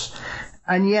those.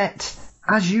 And yet,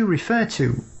 as you refer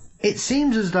to, it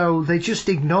seems as though they just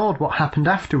ignored what happened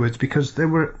afterwards, because there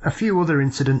were a few other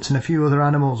incidents and a few other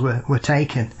animals were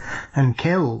taken and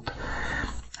killed.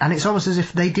 And it's almost as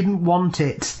if they didn't want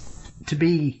it to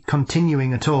be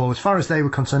continuing at all, as far as they were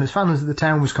concerned, as far as the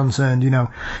town was concerned.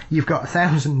 You've got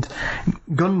 1,000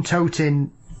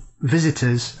 gun-toting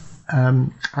visitors.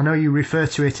 I know you refer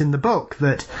to it in the book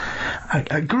that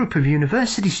a group of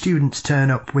university students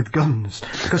turn up with guns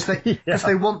because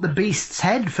they want the beast's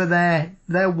head for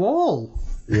their wall.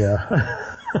 Yeah.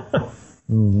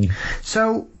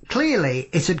 So clearly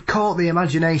it had caught the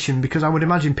imagination, because I would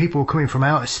imagine people were coming from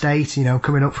out of state,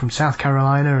 coming up from South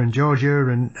Carolina and Georgia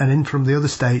and in from the other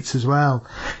states as well,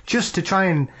 just to try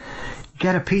and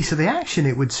get a piece of the action,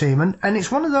 it would seem. And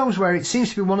it's one of those where it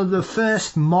seems to be one of the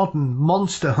first modern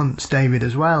monster hunts, David,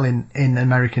 as well, in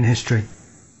American history.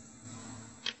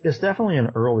 It's definitely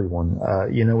an early one.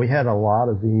 We had a lot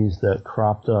of these that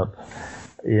cropped up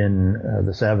in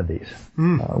the 70s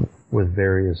with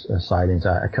various sightings.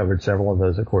 I covered several of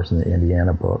those, of course, in the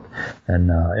Indiana book. And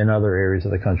in other areas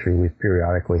of the country, we've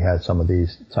periodically had some of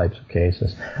these types of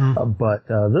cases. But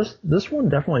this one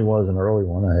definitely was an early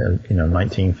one,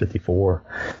 1954.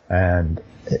 And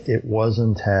it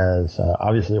wasn't as,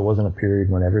 obviously it wasn't a period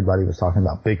when everybody was talking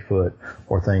about Bigfoot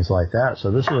or things like that.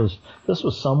 So this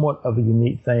was somewhat of a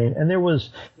unique thing. And there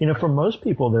was, for most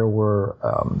people, there were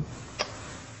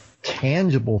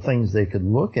tangible things they could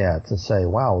look at to say,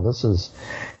 wow, this is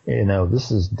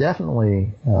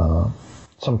definitely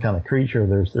some kind of creature.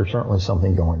 There's certainly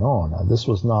something going on. This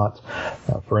was not,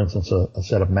 for instance, a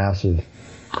set of massive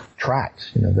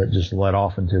tracks, that just led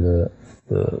off into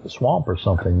the swamp or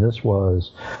something. This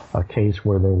was a case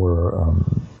where there were,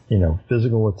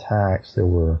 physical attacks. There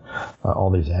were all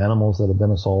these animals that had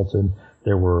been assaulted.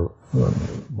 There were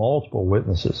multiple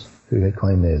witnesses who had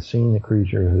claimed they had seen the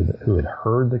creature, who had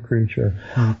heard the creature,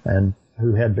 and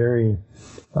who had very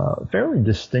fairly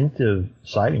distinctive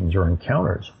sightings or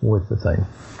encounters with the thing.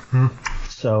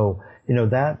 So,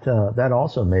 that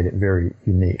also made it very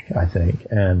unique, I think.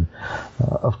 And,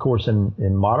 of course,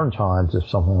 in modern times, if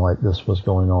something like this was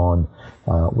going on,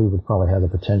 we would probably have the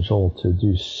potential to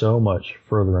do so much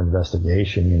further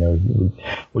investigation.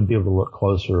 We'd be able to look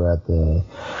closer at the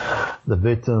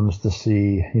victims to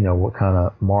see, what kind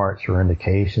of marks or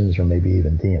indications or maybe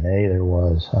even DNA there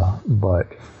was. But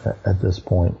at this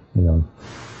point,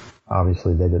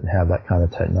 obviously they didn't have that kind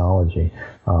of technology.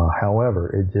 However,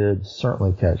 it did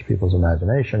certainly catch people's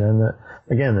imagination, and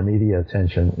again, the media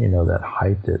attention, that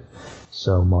hyped it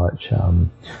so much.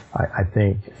 I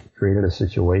think created a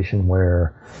situation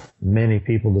where many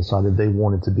people decided they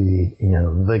wanted to be,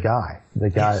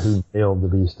 the guy who nailed the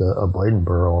Beast of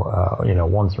Bladenboro,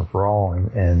 once and for all,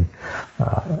 and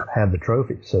had the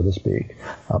trophy, so to speak.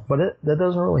 But that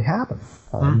doesn't really happen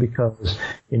because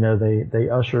they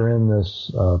usher in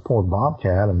this poor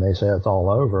bobcat and they say it's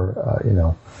all over.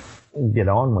 Get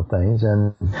on with things,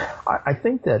 and I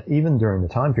think that even during the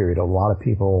time period, a lot of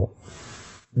people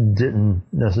didn't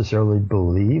necessarily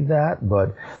believe that,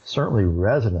 but certainly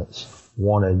residents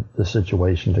wanted the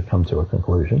situation to come to a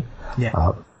conclusion.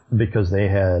 Because they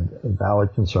had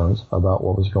valid concerns about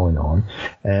what was going on.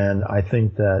 And I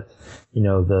think that,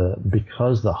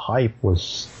 because the hype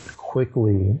was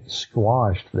quickly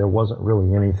squashed, there wasn't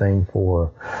really anything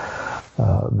for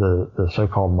the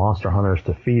so-called monster hunters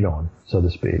to feed on, so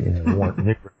to speak. There weren't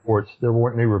new reports. There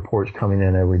weren't new reports coming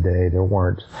in every day. There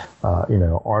weren't,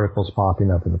 articles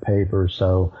popping up in the papers.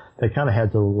 So they kind of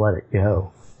had to let it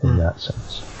go in that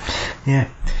sense. Yeah.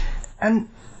 And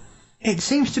it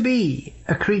seems to be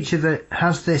a creature that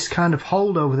has this kind of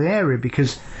hold over the area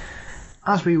because,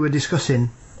 as we were discussing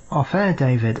off air,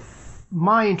 David,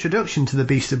 my introduction to the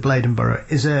Beast of Bladenboro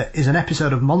is an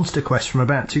episode of Monster Quest from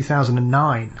about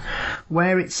 2009,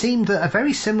 where it seemed that a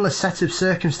very similar set of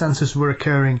circumstances were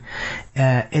occurring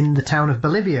in the town of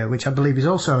Bolivia, which I believe is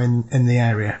also in the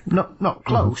area. Not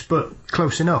close, but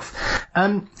close enough.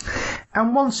 And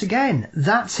once again,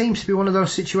 that seems to be one of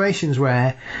those situations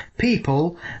where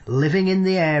people living in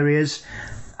the areas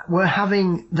were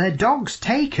having their dogs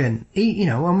taken,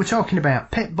 and we're talking about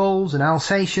pit bulls and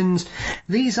Alsatians.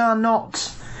 These are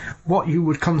not what you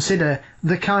would consider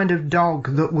the kind of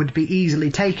dog that would be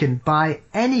easily taken by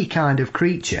any kind of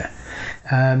creature.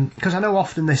 Because I know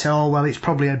often they say, oh, well, it's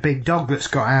probably a big dog that's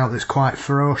got out that's quite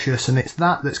ferocious and it's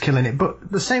that's killing it.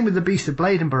 But the same with the Beast of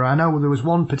Bladenboro. I know there was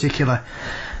one particular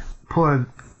poor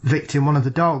victim, one of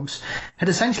the dogs, had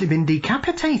essentially been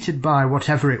decapitated by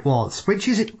whatever it was, which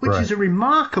is a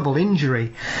remarkable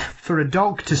injury for a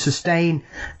dog to sustain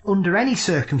under any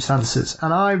circumstances.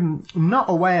 And I'm not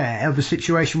aware of a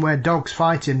situation where dogs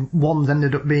fighting, one's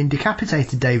ended up being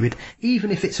decapitated, David,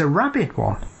 even if it's a rabid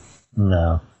one.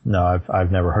 No,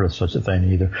 I've never heard of such a thing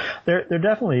either. There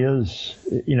definitely is,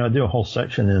 I do a whole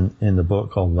section in the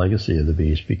book called Legacy of the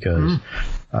Beast because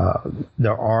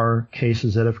there are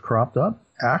cases that have cropped up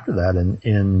after that,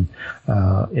 in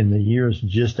the years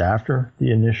just after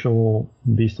the initial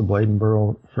Beast of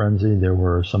Bladenboro frenzy, there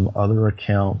were some other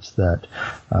accounts that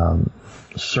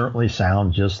certainly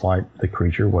sound just like the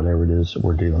creature, whatever it is that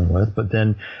we're dealing with. But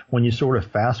then when you sort of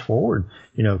fast forward,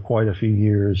 quite a few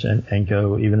years and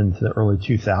go even into the early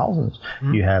 2000s,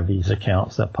 you have these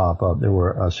accounts that pop up. There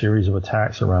were a series of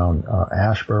attacks around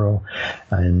Asheboro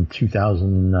in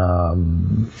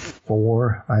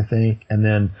 2004, I think. And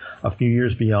then a few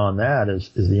years beyond that is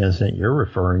the incident you're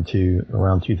referring to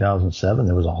around 2007.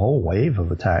 There was a whole wave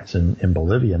of attacks in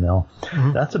Bolivia. Now,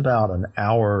 that's about an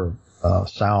hour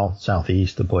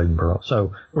southeast of Bladenboro.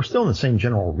 So we're still in the same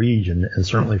general region, and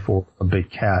certainly for a big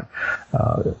cat,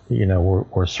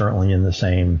 we're certainly in the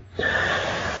same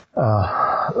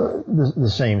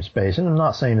the same space. And I'm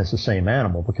not saying it's the same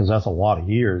animal because that's a lot of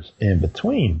years in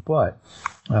between, but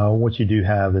what you do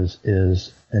have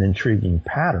is an intriguing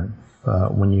pattern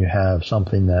when you have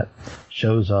something that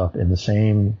shows up in the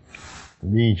same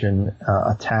region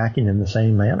attacking in the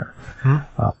same manner.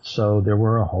 So there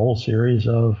were a whole series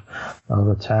of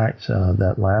attacks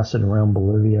that lasted around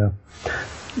Bolivia,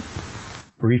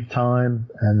 brief time,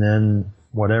 and then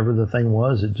whatever the thing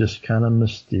was, it just kind of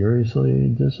mysteriously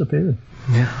disappeared.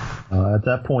 At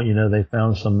that point, they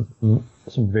found some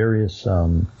various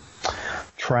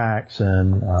tracks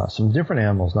and some different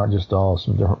animals, not just dogs,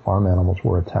 some different farm animals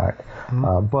were attacked.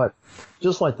 But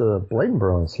just like the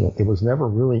Bladenboro incident, it was never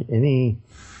really any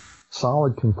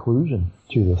solid conclusion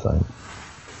to the thing.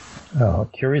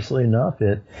 Curiously enough,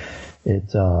 it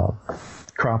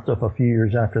cropped up a few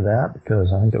years after that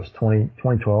because I think it was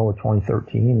 2012 or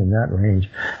 2013 in that range.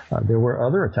 There were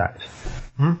other attacks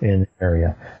in the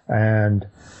area, and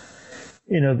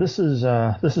this is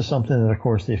something that, of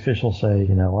course, the officials say,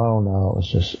 oh no,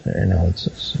 it's just,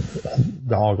 it's a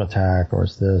dog attack or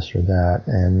it's this or that.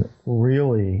 And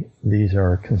really, these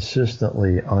are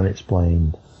consistently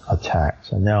unexplained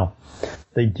attacks. And now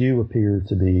they do appear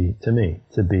to be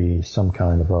some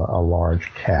kind of a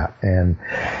large cat. And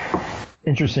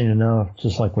interesting enough,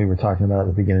 just like we were talking about at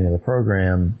the beginning of the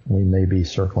program, we may be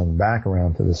circling back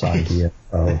around to this idea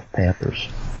of panthers.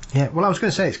 Yeah, well, I was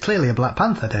going to say it's clearly a Black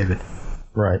Panther, David.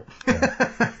 Right.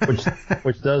 Yeah.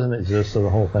 which doesn't exist, so the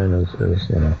whole thing is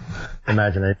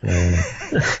imagination.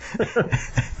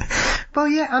 Well,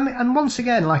 yeah, I mean, and once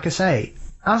again, like I say,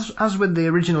 as with the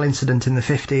original incident in the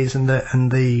 50s and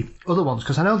the other ones,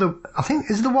 because I think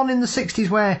is the one in the 60s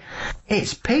where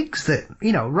it's pigs that,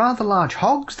 rather large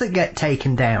hogs that get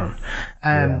taken down,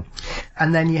 and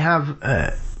then you have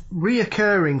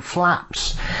reoccurring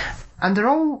flaps. And they're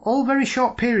all very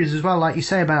short periods as well, like you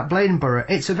say about Bladenboro.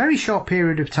 It's a very short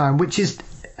period of time, which is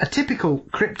a typical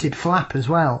cryptid flap as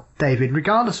well, David.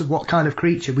 Regardless of what kind of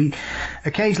creature, we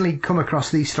occasionally come across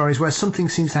these stories where something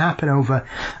seems to happen over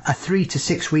a 3 to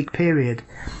 6 week period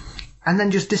and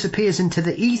then just disappears into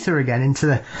the ether again, into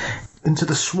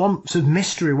the swamps of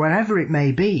mystery, wherever it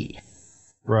may be.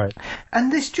 Right.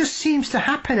 And this just seems to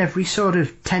happen every sort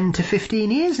of 10 to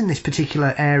 15 years in this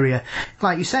particular area.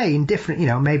 Like you say, in different,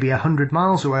 maybe 100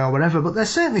 miles away or whatever, but there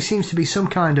certainly seems to be some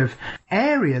kind of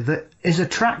area that is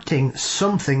attracting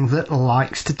something that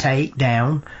likes to take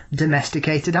down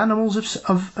domesticated animals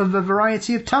of a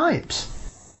variety of types.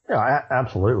 Yeah,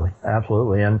 absolutely.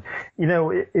 And,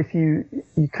 if you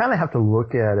kind of have to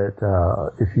look at it,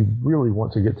 if you really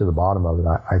want to get to the bottom of it,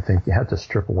 I think you have to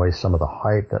strip away some of the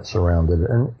hype that surrounded it.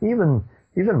 And even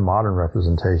modern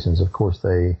representations, of course,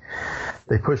 they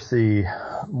push the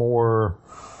more,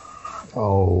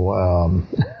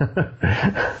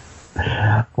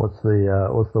 what's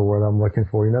the word I'm looking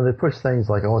for? They push things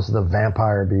like, it's the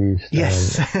vampire beast.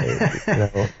 Yes.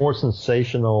 And, more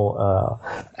sensational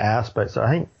aspects. So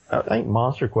I think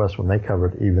Monster Quest, when they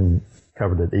covered it, even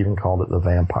called it the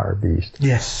vampire beast.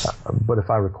 Yes. But if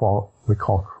I recall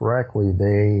correctly,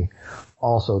 they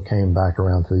also came back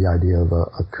around to the idea of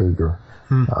a cougar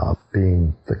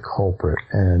being the culprit.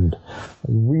 And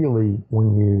really,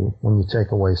 when you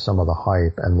take away some of the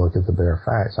hype and look at the bare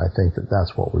facts, I think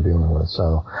that's what we're dealing with.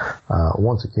 So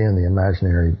once again, the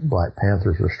imaginary Black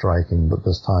Panthers are striking, but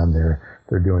this time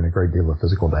they're doing a great deal of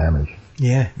physical damage.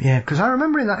 Yeah, because I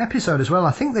remember in that episode as well,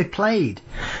 I think they played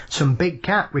some Big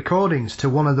Cat recordings to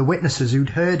one of the witnesses who'd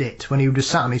heard it when he was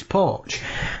sat on his porch.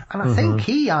 And I think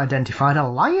he identified a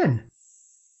lion.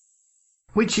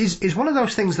 Which is one of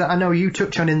those things that I know you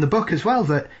touch on in the book as well,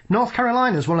 that North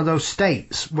Carolina is one of those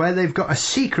states where they've got a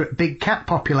secret big cat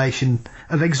population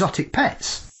of exotic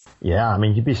pets. Yeah, I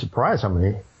mean, you'd be surprised how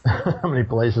many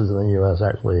places in the U.S.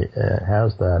 actually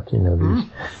has that,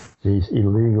 these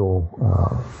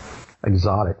illegal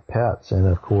exotic pets. And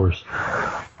of course,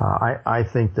 I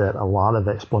think that a lot of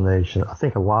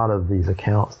these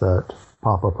accounts that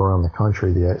pop up around the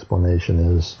country, the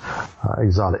explanation is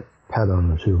exotic pet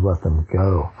owners who let them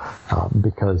go,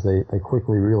 because they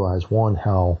quickly realize, one,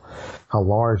 how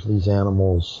large these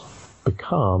animals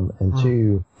become, and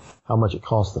two, how much it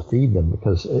costs to feed them.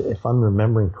 Because if I'm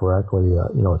remembering correctly, a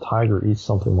tiger eats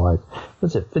something like,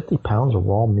 50 pounds of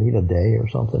raw meat a day or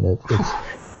something.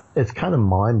 It's kind of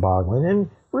mind-boggling. And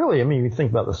really, I mean, you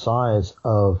think about the size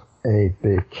of a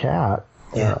big cat,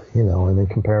 and in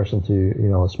comparison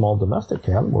to, a small domestic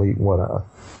cat, will eat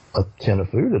a tin of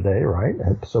food a day, right?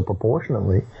 And so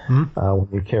proportionately, when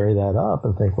you carry that up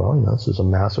and think, this is a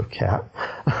massive cat,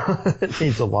 it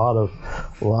needs a lot of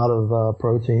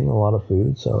protein, a lot of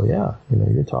food. So yeah,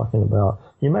 you're talking about,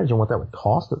 you imagine what that would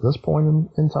cost at this point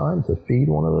in time to feed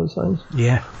one of those things?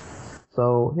 Yeah.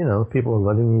 So, people are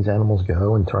letting these animals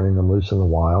go and turning them loose in the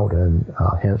wild, and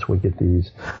hence we get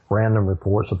these random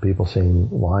reports of people seeing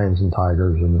lions and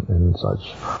tigers and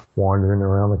such wandering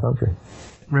around the country.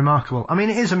 Remarkable. I mean,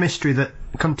 it is a mystery that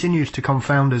continues to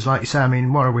confound us, like you say. I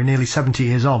mean, what are we, nearly 70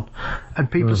 years on?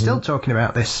 And people are still talking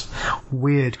about this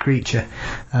weird creature.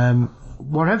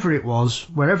 Whatever it was,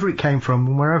 wherever it came from,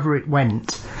 and wherever it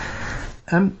went,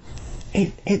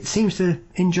 it seems to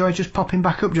enjoy just popping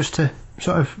back up just to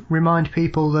sort of remind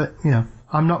people that,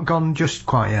 I'm not gone just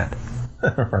quite yet.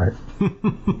 Right.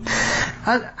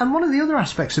 And one of the other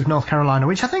aspects of North Carolina,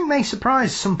 which I think may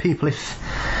surprise some people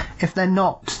if they're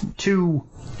not too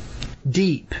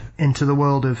deep into the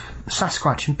world of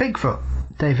Sasquatch and Bigfoot,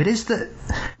 David, is that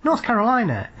North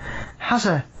Carolina has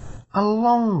a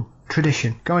long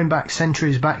tradition, going back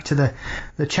centuries, back to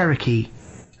the Cherokee,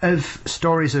 of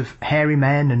stories of hairy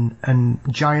men and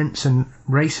giants and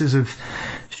races of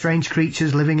strange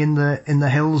creatures living in the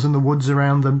hills and the woods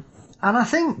around them. And I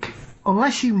think,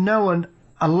 unless you know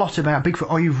a lot about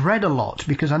Bigfoot, or you've read a lot,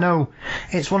 because I know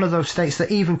it's one of those states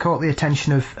that even caught the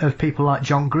attention of people like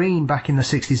John Green back in the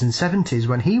 60s and 70s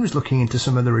when he was looking into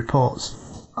some of the reports.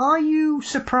 Are you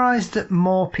surprised that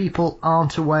more people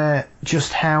aren't aware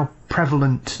just how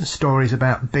prevalent stories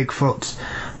about Bigfoot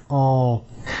or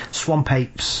swamp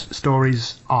apes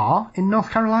stories are in North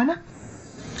Carolina?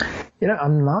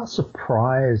 I'm not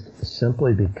surprised,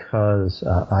 simply because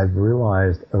I've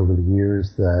realized over the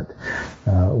years that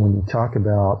when you talk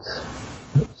about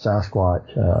Sasquatch.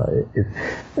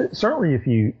 Certainly, if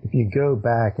you go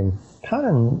back and kind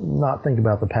of not think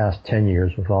about the past 10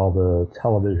 years with all the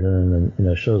television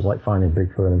and shows like Finding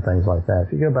Bigfoot and things like that.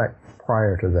 If you go back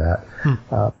prior to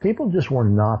that, people just were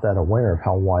not that aware of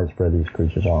how widespread these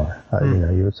creatures are.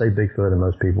 You would say Bigfoot, and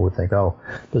most people would think, oh,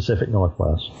 Pacific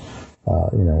Northwest.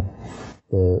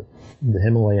 The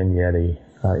Himalayan Yeti.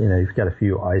 You've got a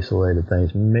few isolated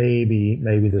things. Maybe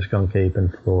the skunk ape in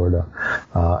Florida,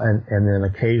 and then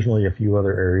occasionally a few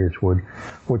other areas would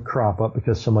crop up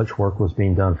because so much work was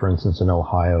being done. For instance, in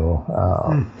Ohio,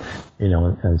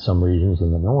 and some regions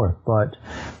in the north. But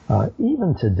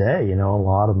even today, a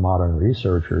lot of modern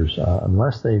researchers,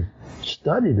 unless they've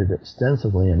studied it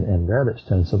extensively and read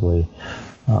extensively,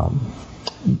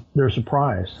 they're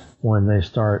surprised when they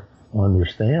start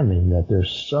understanding that there's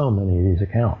so many of these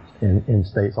accounts in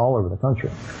states all over the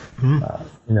country.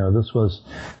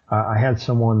 I had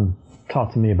someone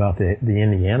talk to me about the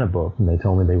Indiana book, and they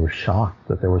told me they were shocked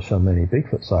that there were so many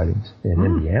Bigfoot sightings in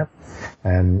Indiana.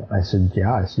 And I said,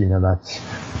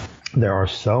 there are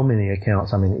so many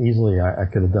accounts. I mean, easily I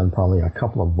could have done probably a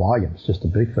couple of volumes just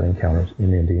of Bigfoot encounters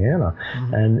in Indiana.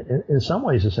 And in some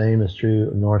ways the same is true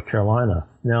of North Carolina.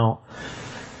 Now,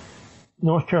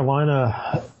 North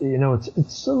Carolina,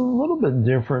 it's a little bit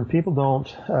different. People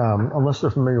don't, unless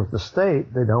they're familiar with the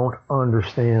state, they don't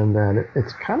understand that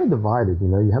it's kind of divided.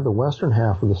 You have the western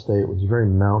half of the state, which is very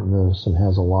mountainous and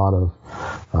has a lot of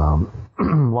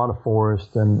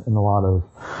forest and a lot of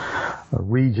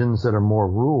regions that are more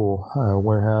rural.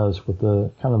 Whereas with the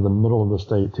kind of the middle of the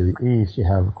state to the east, you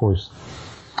have, of course,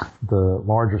 the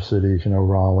larger cities,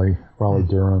 Raleigh,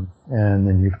 Durham, and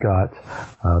then you've got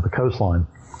the coastline.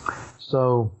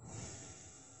 So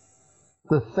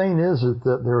the thing is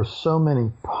that there are so many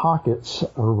pockets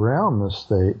around the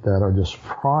state that are just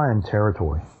prime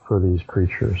territory for these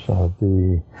creatures.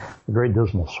 The Great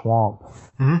Dismal Swamp,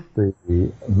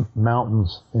 the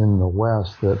mountains in the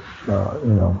west that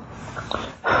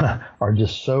are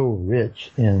just so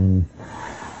rich in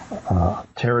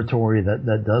territory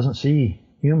that doesn't see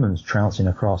humans trouncing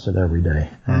across it every day.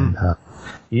 And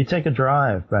you take a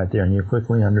drive back there and you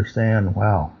quickly understand,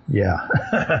 wow,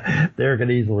 there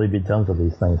could easily be tons of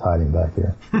these things hiding back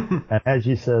here. And as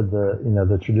you said,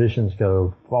 the traditions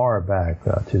go far back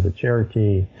to the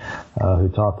Cherokee, who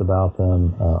talked about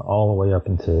them, all the way up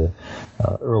into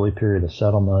early period of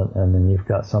settlement. And then you've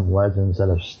got some legends that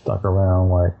have stuck around,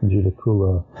 like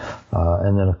Juticula,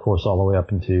 and then of course all the way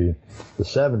up into the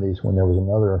 70s when there was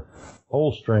another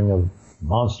whole string of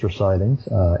monster sightings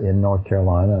in North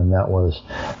Carolina, and that was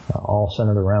all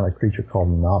centered around a creature called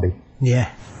Knobby. Yeah.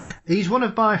 He's one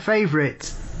of my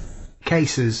favourite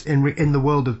cases in the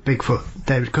world of Bigfoot,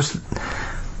 David, because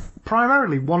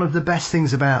primarily one of the best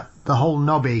things about the whole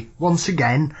Knobby, once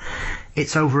again,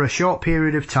 it's over a short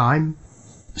period of time,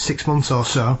 6 months or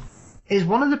so, is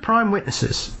one of the prime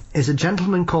witnesses is a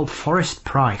gentleman called Forrest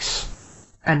Price.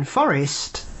 And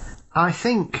Forrest, I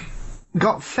think,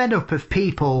 got fed up of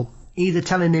people either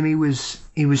telling him he was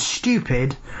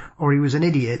stupid or he was an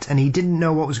idiot and he didn't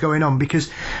know what was going on, because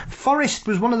Forrest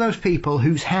was one of those people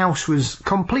whose house was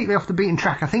completely off the beaten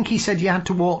track. I think he said you had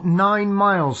to walk 9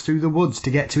 miles through the woods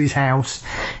to get to his house.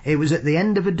 It was at the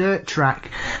end of a dirt track,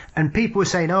 and people were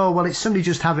saying, oh, well, it's somebody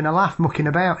just having a laugh mucking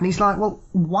about. And he's like, well,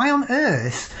 why on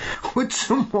earth would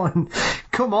someone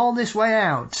come all this way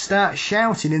out, start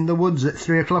shouting in the woods at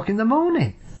 3 o'clock in the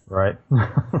morning? Right.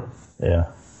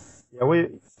 Yeah,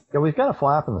 we've got a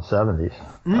flap in the 70s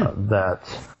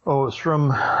it's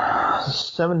from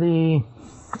 78,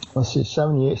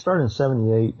 started in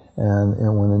 78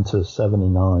 and went into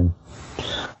 79.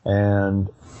 And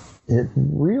it's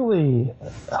really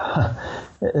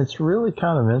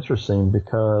kind of interesting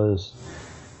because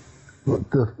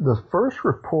the first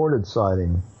reported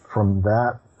sighting from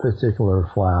that particular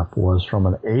flap was from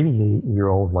an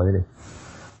 88-year-old lady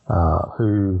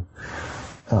who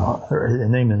her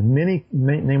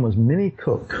name was Minnie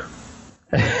Cook.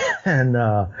 And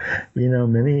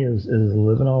Minnie is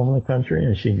living off in the country,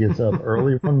 and she gets up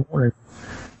early one morning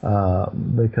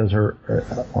because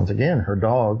her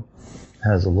dog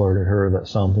has alerted her that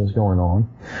something's going on.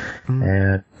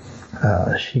 And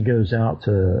she goes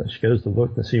to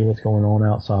look to see what's going on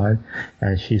outside,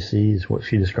 and she sees what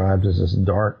she describes as this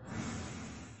dark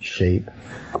shape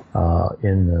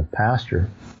in the pasture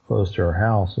close to her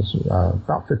house. It's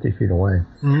about 50 feet away.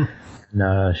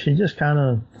 And she just kind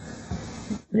of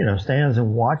stands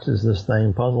and watches this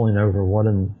thing, puzzling over what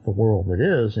in the world it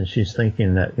is. And she's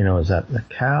thinking that, is that a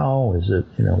cow? Is it,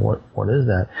 what is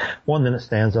that? Well, then it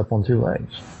stands up on 2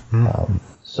 legs.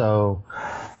 So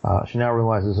she now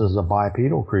realizes this is a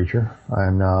bipedal creature,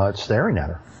 and it's staring at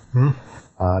her.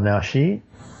 Now she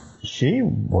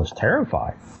was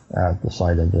terrified at the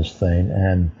sight of this thing,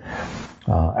 and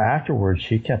afterwards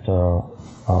she kept a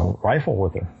rifle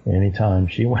with her anytime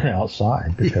she went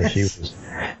outside, because she was,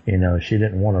 she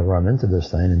didn't want to run into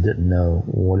this thing and didn't know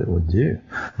what it would do.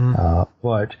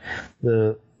 But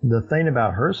the thing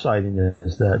about her sighting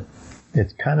is that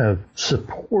it's kind of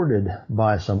supported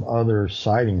by some other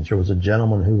sightings. There was a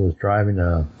gentleman who was driving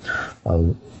a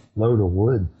load of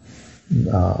wood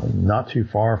not too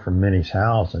far from Minnie's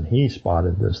house, and he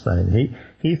spotted this thing.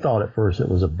 He thought at first it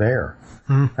was a bear,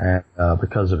 and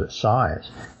because of its size,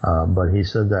 but he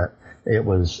said that it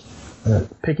was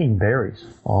picking berries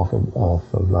off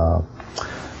of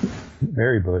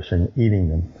berry bush and eating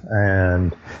them.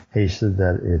 And he said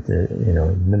that it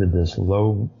emitted this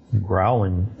low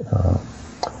growling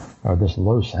or this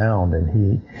low sound, and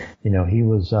he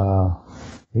was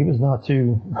not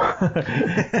too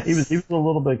he was a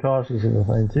little bit cautious of the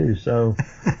thing too. So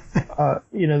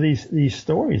these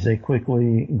stories, they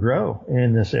quickly grow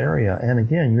in this area. And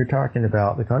again, you're talking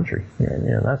about the country.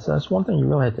 That's one thing you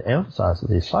really have to emphasize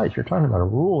with these sites. You're talking about a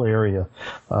rural area.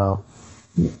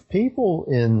 People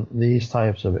in these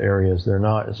types of areas, they're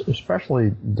not,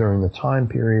 especially during the time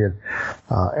period,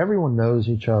 everyone knows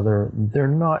each other.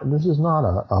 This is not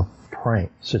a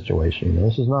prank situation.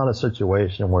 This is not a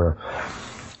situation where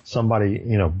somebody,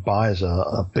 buys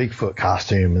a Bigfoot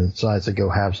costume and decides to go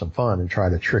have some fun and try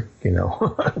to trick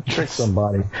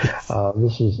somebody.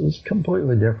 This is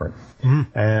completely different.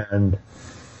 And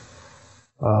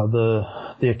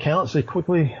the accounts, they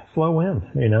quickly flow in.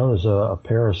 There's a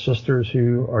pair of sisters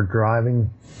who are driving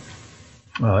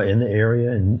in the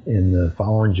area in the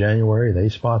following January. They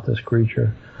spot this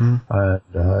creature.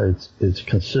 It's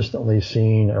consistently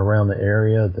seen around the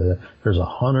area. There's a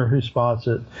hunter who spots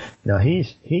it. Now he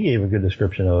gave a good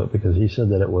description of it, because he said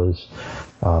that it was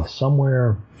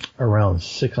somewhere around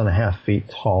 6.5 feet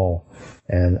tall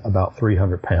and about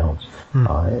 300 pounds.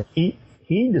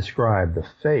 He described the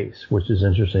face, which is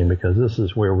interesting, because this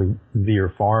is where we veer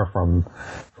far from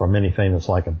anything that's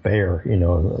like a bear.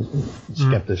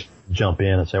 Skeptics jump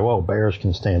in and say, well, bears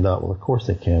can stand up. Well, of course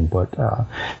they can, but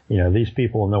these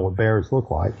people know what bears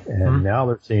look like, and now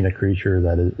they're seeing a creature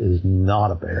that is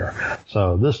not a bear.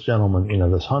 So this gentleman,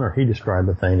 this hunter, he described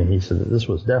the thing, and he said that this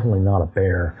was definitely not a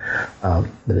bear,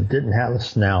 that it didn't have a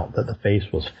snout, that the face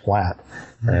was flat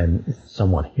and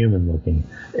somewhat human looking.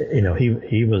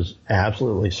 He was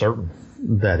absolutely certain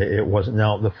that it wasn't.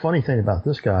 Now, the funny thing about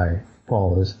this guy,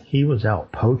 Paul, is he was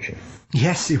out poaching.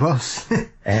 Yes, he was.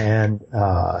 And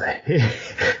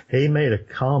he made a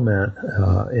comment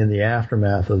in the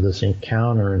aftermath of this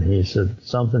encounter, and he said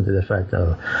something to the effect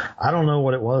of, I don't know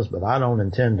what it was, but I don't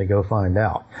intend to go find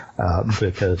out,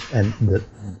 because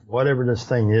whatever this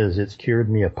thing is, it's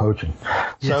cured me of poaching.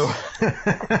 Yes.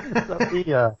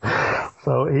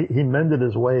 So he mended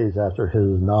his ways after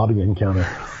his Knobby encounter.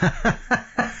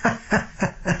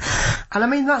 And I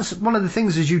mean, that's one of the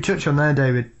things, as you touch on there,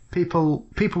 David. People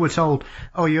were told,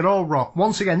 oh, you're all wrong.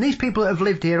 Once again, these people that have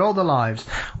lived here all their lives,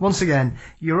 once again,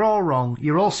 you're all wrong.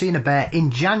 You're all seeing a bear in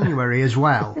January as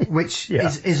well, which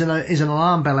is an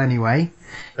alarm bell anyway.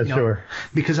 Sure.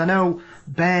 Because I know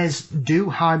bears do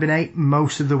hibernate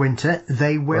most of the winter.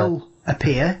 They will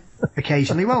appear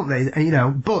occasionally, won't they?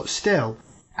 But still.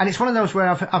 And it's one of those where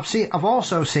I've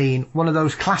also seen one of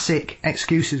those classic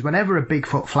excuses whenever a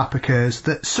Bigfoot flap occurs,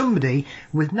 that somebody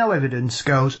with no evidence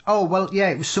goes, oh, well, yeah,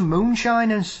 it was some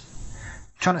moonshiners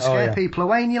trying to scare people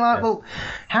away. And you're like, well,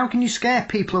 how can you scare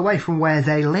people away from where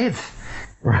they live?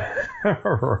 Right.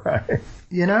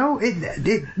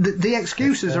 The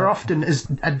excuses are often as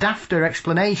a dafter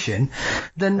explanation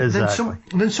than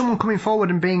someone coming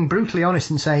forward and being brutally honest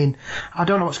and saying, I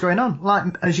don't know what's going on.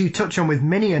 Like, as you touch on with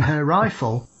Minnie and her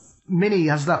rifle, Minnie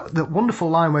has that wonderful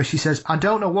line where she says, I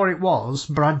don't know what it was,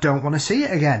 but I don't want to see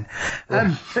it again.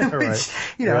 Which,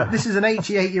 this is an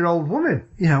 88-year-old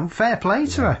woman. Fair play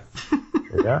to her.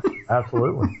 Yeah,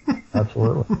 absolutely.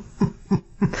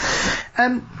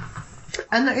 And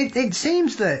it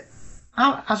seems that,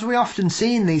 as we often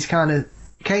see in these kind of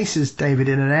cases, David,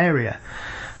 in an area,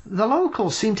 the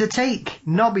locals seem to take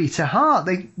Knobby to heart.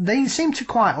 They seem to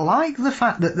quite like the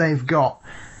fact that they've got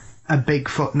a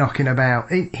Bigfoot knocking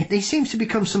about. He seems to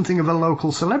become something of a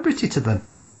local celebrity to them.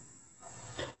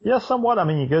 Yeah, somewhat. I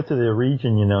mean, you go to the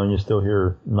region, and you still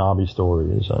hear Knobby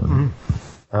stories. And,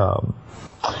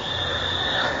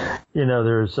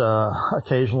 there's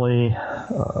occasionally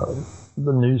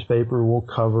the newspaper will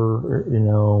cover,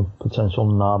 potential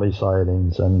Knobby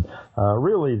sightings. And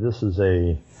really, this is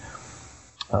a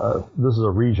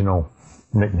regional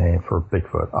nickname for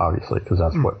Bigfoot, obviously, because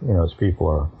that's what, as people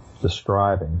are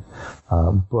describing.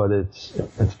 But it's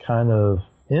kind of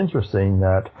interesting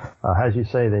that, as you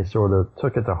say, they sort of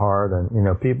took it to heart,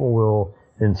 and, people will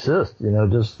insist,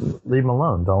 just leave him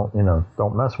alone.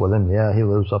 Don't mess with him. Yeah, he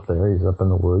lives up there. He's up in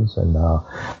the woods, and,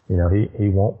 he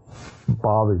won't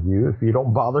bother you if you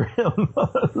don't bother him.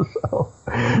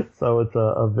 So it's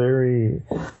a very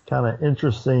kind of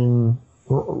interesting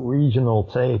regional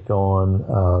take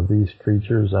on these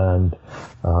creatures, and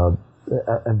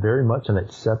very much an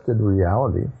accepted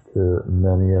reality to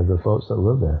many of the folks that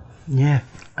live there. Yeah,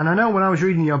 and I know when I was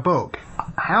reading your book,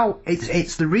 how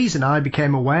it's the reason I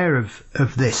became aware of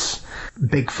this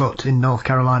Bigfoot in North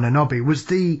Carolina, Knobby, was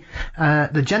the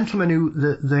gentleman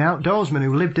the outdoorsman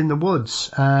who lived in the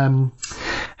woods,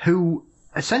 who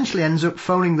essentially ends up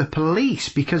phoning the police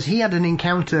because he had an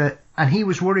encounter and he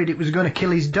was worried it was going to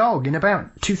kill his dog in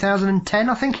about 2010,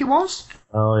 I think it was.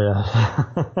 Oh,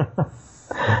 yeah.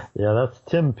 Yeah, that's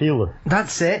Tim Peeler.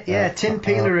 That's it, yeah, Tim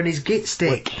Peeler and his git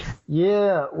stick.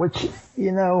 Which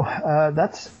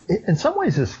that's, in some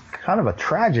ways, is kind of a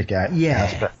tragic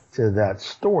aspect to that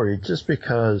story, just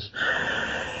because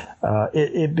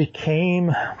it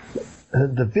became,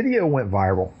 the video went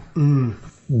viral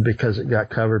because it got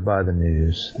covered by the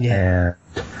news, and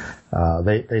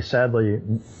they sadly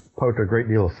poked a great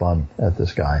deal of fun at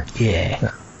this guy.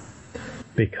 Yeah.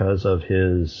 Because of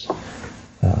his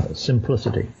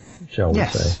simplicity, shall we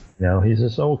say. He's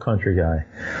this old country guy,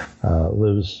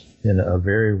 lives in a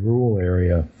very rural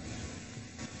area,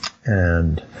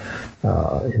 and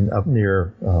up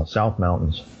near South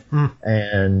Mountains.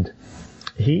 And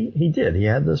he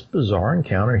had this bizarre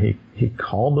encounter. He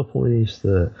called the police.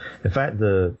 In fact,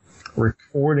 the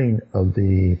recording of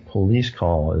the police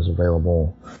call is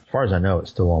available. As far as I know,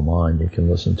 it's still online. You can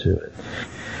listen to it.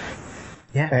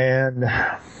 Yeah. And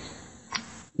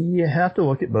you have to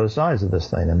look at both sides of this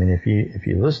thing. I mean, if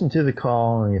you listen to the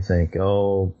call and you think,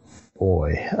 oh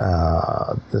boy,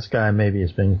 this guy maybe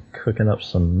has been cooking up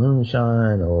some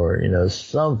moonshine or,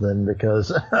 something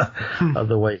because of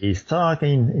the way he's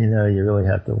talking, you really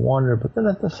have to wonder. But then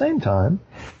at the same time,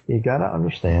 you got to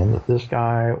understand that this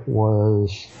guy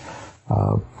was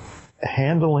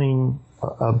handling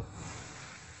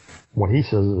what he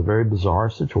says is a very bizarre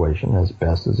situation as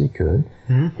best as he could.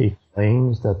 He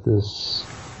claims that this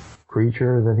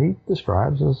creature that he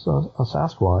describes as a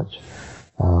Sasquatch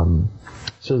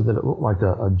says that it looked like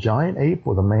a giant ape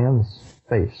with a man's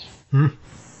face,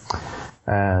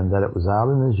 and that it was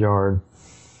out in his yard,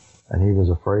 and he was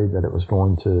afraid that it was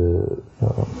going to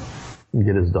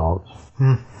get his dogs.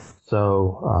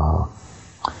 So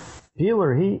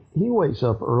Peeler, he wakes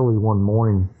up early one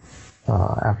morning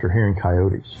after hearing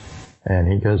coyotes, and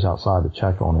he goes outside to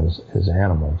check on his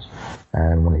animals.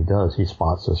 And when he does, he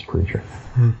spots this creature.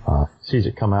 Sees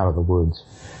it come out of the woods,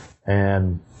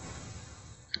 and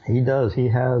he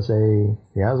has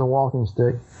a walking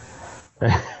stick.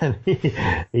 And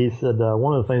he said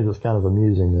one of the things that's kind of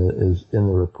amusing is in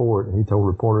the report. And he told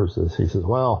reporters this. He says,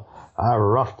 "Well, I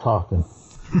rough talked him,"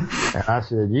 and I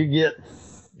said, "You get."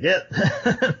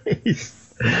 He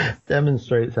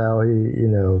demonstrates how he,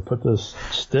 put this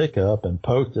stick up and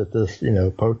poked at this,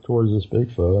 poked towards this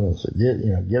Bigfoot and said,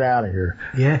 get out of here.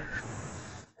 Yeah.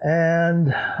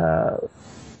 And,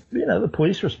 the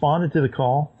police responded to the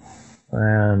call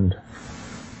and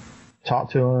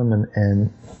talked to him,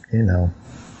 and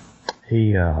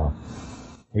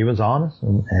he was honest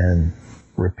and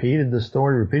repeated the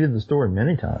story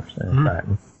many times, in fact,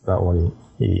 about what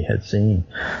he had seen.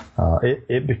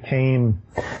 It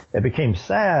became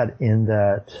sad in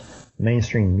that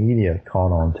mainstream media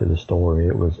caught on to the story.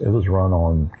 It was run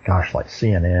on, like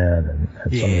CNN and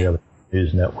some of the other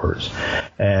news networks.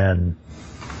 And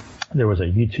there was a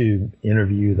YouTube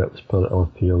interview that was put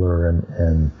with Peeler,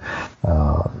 and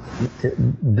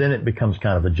then it becomes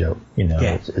kind of a joke.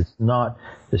 It's not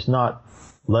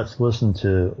let's listen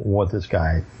to what this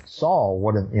guy saw.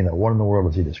 What in the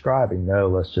world is he describing? No,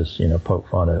 let's just, poke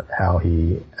fun at how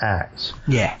he acts.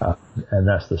 Yeah. And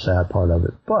that's the sad part of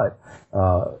it. But,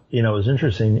 it was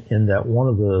interesting in that one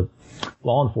of the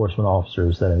law enforcement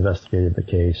officers that investigated the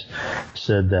case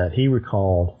said that he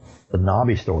recalled the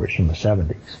Knobby stories from the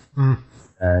 70s.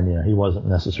 And, he wasn't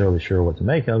necessarily sure what to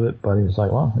make of it, but he was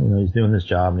like, well, he's doing his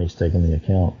job and he's taking the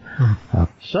account.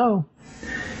 So,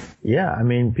 yeah, I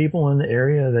mean, people in the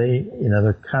area,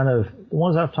 they're kind of, the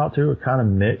ones I've talked to are kind of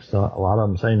mixed. A lot of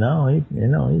them say, no,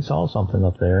 he saw something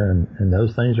up there, and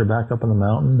those things are back up in the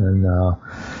mountain, and,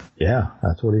 yeah,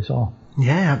 that's what he saw.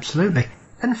 Yeah, absolutely.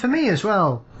 And for me as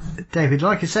well, David,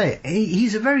 like I say,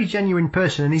 he's a very genuine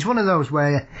person, and he's one of those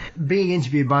where being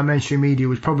interviewed by mainstream media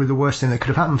was probably the worst thing that could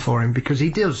have happened for him, because he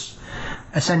does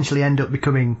essentially end up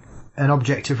becoming an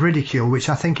object of ridicule, which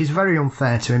I think is very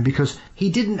unfair to him, because he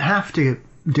didn't have to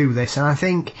do this, and I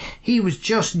think he was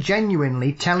just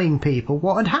genuinely telling people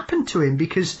what had happened to him,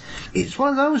 because it's one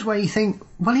of those where you think,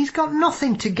 well, he's got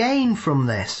nothing to gain from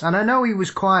this. And I know he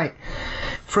was quite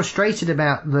frustrated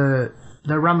about the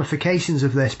ramifications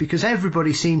of this, because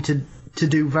everybody seemed to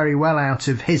do very well out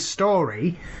of his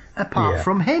story apart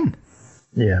from him.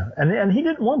 Yeah, and he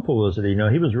didn't want publicity. You know,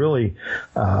 he was really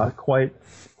quite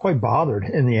bothered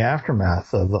in the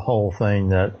aftermath of the whole thing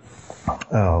that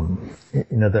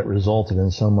that resulted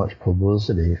in so much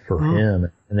publicity for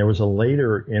him. And there was a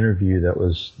later interview that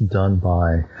was done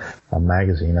by a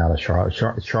magazine out of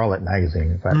Charlotte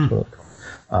Magazine, in fact,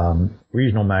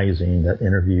 regional magazine, that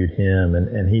interviewed him.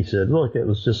 And he said, look, it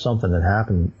was just something that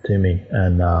happened to me.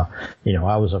 And,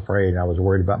 I was afraid. I was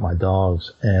worried about my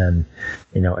dogs. And,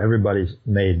 everybody's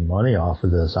made money off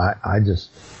of this. I just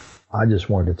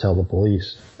wanted to tell the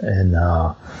police and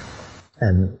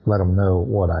let them know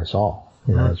what I saw.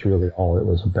 That's really all it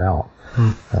was about.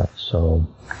 So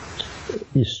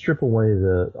you strip away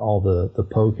all the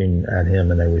poking at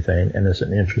him and everything, and it's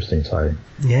an interesting sighting.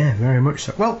 Yeah, very much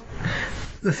so. Well,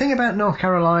 the thing about North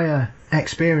Carolina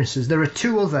experiences, there are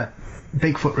two other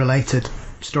Bigfoot-related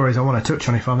stories I want to touch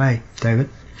on, if I may, David.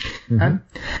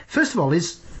 First of all,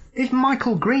 is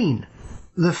Michael Green,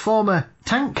 the former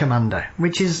tank commander,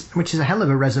 which is a hell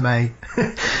of a resume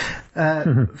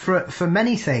for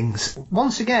many things.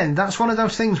 Once again, that's one of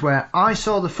those things where I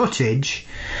saw the footage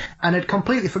and had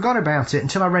completely forgot about it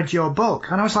until I read your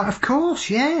book, and I was like, of course,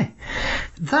 yeah.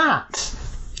 That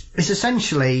is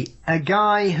essentially a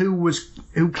guy who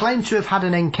claimed to have had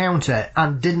an encounter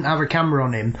and didn't have a camera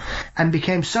on him, and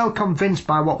became so convinced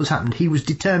by what was happened, he was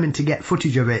determined to get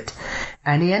footage of it,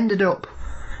 and he ended up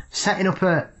setting up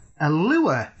a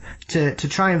lure to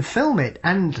try and film it,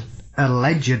 and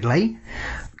allegedly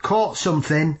caught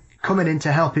something coming in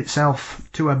to help itself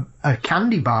to a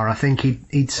candy bar, I think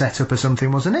he'd set up or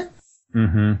something, wasn't it?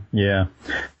 Yeah.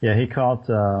 He caught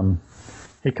some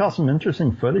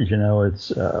interesting footage.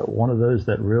 It's one of those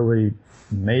that really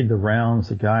made the rounds.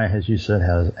 The guy, as you said,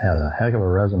 has a heck of a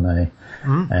resume,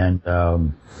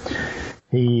 and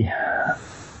he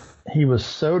was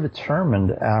so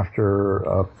determined after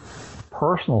a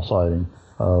personal sighting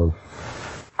of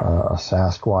a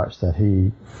Sasquatch that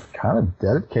he kind of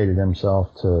dedicated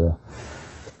himself to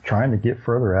trying to get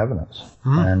further evidence.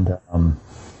 And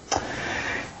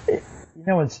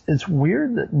it's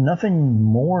weird that nothing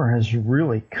more has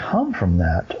really come from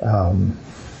that.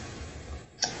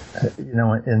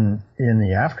 In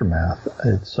the aftermath,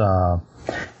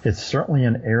 it's certainly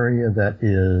an area that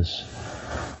is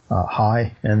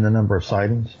high in the number of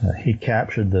sightings. He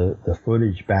captured the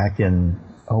footage back in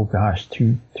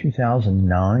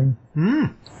 2009.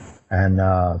 And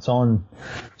it's on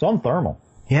thermal.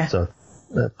 Yeah. So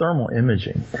thermal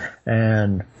imaging,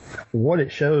 and what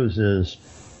it shows is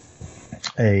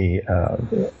a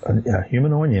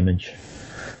humanoid image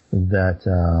that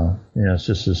it's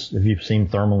just this, if you've seen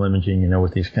thermal imaging, you know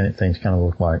what these kind of things kind of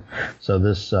look like. So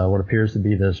this what appears to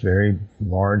be this very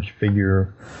large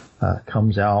figure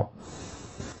comes out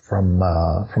from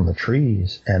the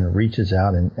trees and reaches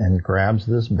out and grabs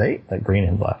this bait that Green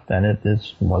had left, and it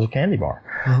was a candy bar.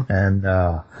 And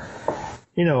a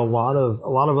lot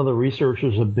of other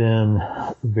researchers have been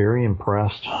very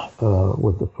impressed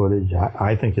with the footage.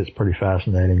 I think it's pretty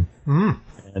fascinating.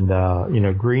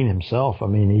 And Green himself, I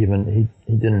mean, even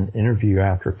he did an interview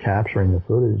after capturing the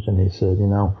footage, and he said,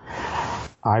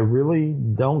 I really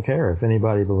don't care if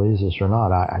anybody believes this or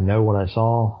not. I know what I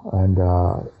saw, and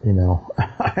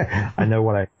I know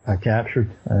what I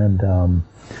captured, and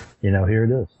here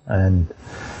it is. And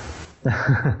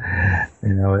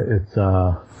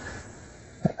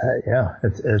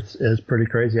it's pretty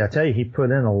crazy. I tell you, he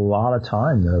put in a lot of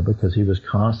time though, because he was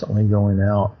constantly going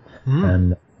out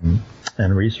and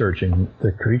researching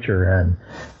the creature. And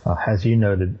as you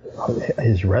noted,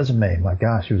 his resume, my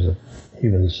gosh, he was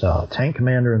a tank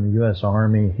commander in the U.S.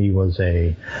 Army. He was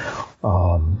a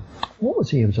what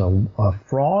was he? He was a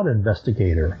fraud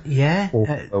investigator. Yeah. For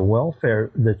the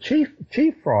welfare, the chief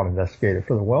fraud investigator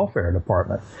for the welfare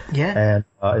department. Yeah.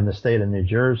 And in the state of New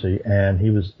Jersey, and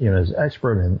he was, his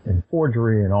expert in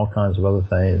forgery and all kinds of other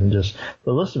things, and just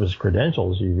the list of his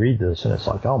credentials. You read this, and it's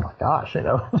like, oh my gosh,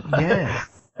 Yeah.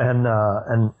 And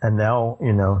now,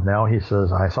 now he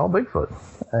says, I saw Bigfoot.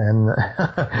 And,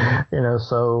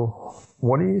 so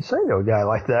what do you say to a guy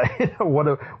like that? What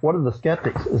do the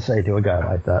skeptics say to a guy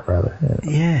like that, rather?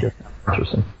 Yeah.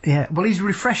 Interesting. Yeah. Well, he's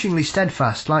refreshingly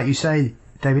steadfast, like you say,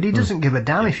 David. He doesn't give a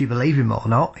damn if you believe him or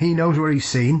not. He knows what he's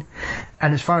seen,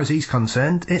 and as far as he's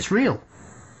concerned, it's real.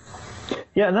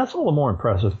 Yeah, and that's all the more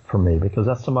impressive for me, because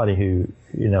that's somebody who,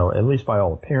 at least by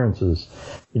all appearances,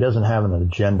 he doesn't have an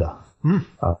agenda.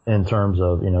 In terms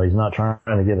of, he's not trying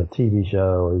to get a TV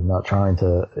show, or he's not trying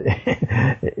to,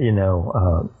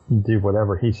 do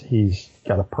whatever. He's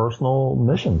got a personal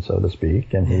mission, so to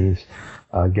speak, and he's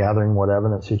gathering what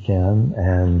evidence he can,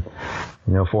 and,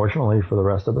 fortunately for the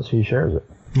rest of us, he shares it.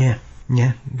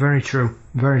 Yeah, very true,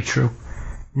 very true.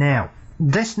 Now,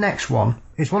 this next one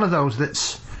is one of those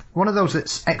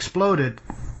that's exploded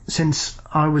since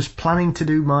I was planning to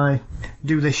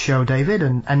do this show, David,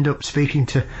 and end up speaking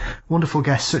to wonderful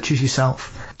guests such as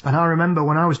yourself. And I remember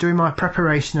when I was doing my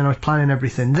preparation and I was planning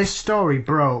everything, this story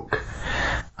broke,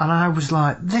 and I was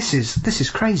like, this is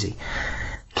crazy.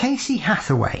 Casey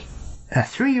Hathaway, a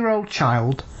 3-year-old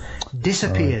child,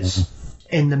 disappears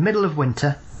in the middle of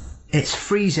winter. It's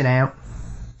freezing out.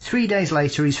 3 days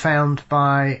later, he's found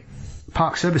by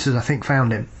Park Services, I think,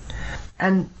 found him.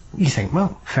 And you think,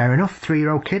 well, fair enough,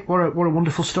 3-year-old kid, what a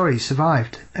wonderful story. He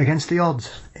survived against the odds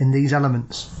in these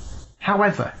elements.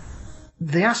 However,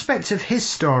 the aspect of his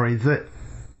story that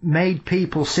made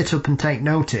people sit up and take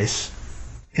notice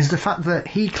is the fact that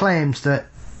he claims that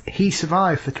he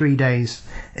survived for 3 days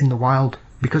in the wild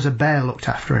because a bear looked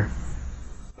after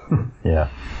him. Yeah.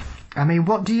 I mean,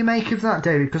 what do you make of that,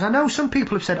 David? Because I know some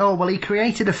people have said, oh, well, he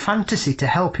created a fantasy to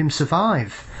help him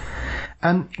survive.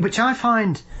 Which I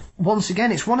find, once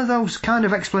again, it's one of those kind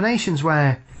of explanations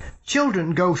where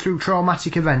children go through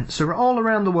traumatic events. They're all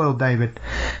around the world, David.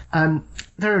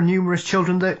 There are numerous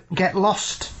children that get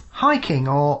lost hiking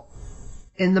or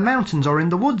in the mountains or in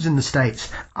the woods in the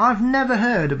States. I've never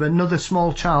heard of another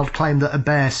small child claim that a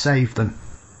bear saved them.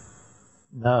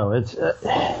 No, it's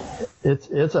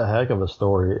a heck of a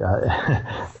story,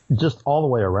 just all the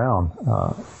way around.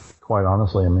 Quite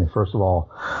honestly, I mean, first of all,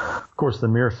 of course, the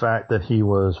mere fact that he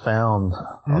was found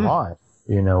alive,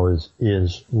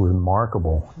 is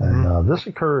remarkable. And this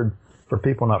occurred, for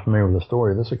people not familiar with the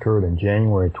story, this occurred in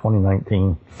January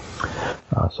 2019,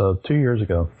 so 2 years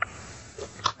ago.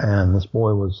 And this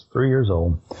boy was 3 years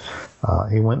old.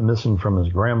 He went missing from his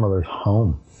grandmother's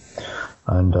home,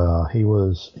 and he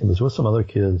was with some other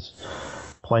kids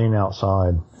playing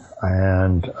outside.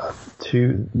 And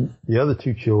the other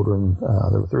two children,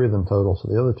 there were 3 of them total, so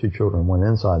the other 2 children went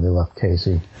inside. They left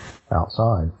Casey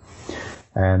outside.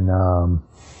 And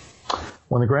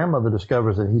when the grandmother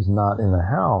discovers that he's not in the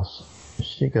house,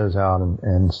 she goes out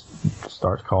and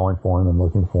starts calling for him and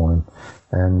looking for him.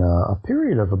 And a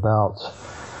period of about,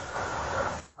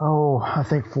 I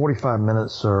think 45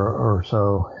 minutes or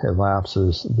so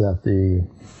elapses that the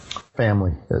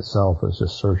family itself is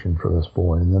just searching for this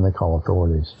boy, and then they call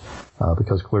authorities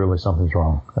because clearly something's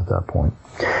wrong at that point.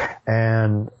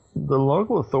 And the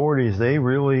local authorities, they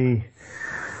really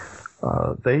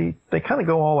they kind of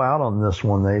go all out on this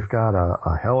one. They've got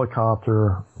a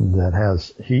helicopter that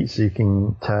has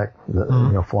heat-seeking tech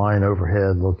that flying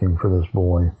overhead looking for this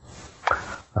boy.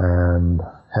 And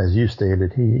as you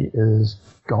stated, he is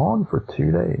gone for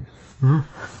 2 days.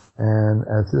 And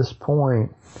at this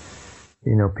point,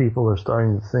 people are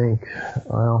starting to think,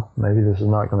 well, maybe this is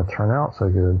not going to turn out so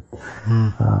good.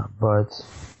 But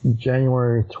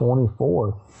January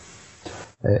 24th,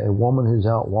 a woman who's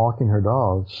out walking her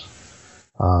dogs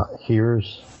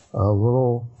hears a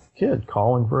little kid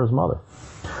calling for his mother.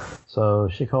 So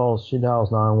she dials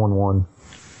 911,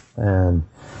 and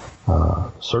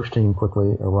search team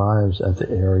quickly arrives at the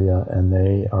area, and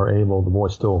they are able, the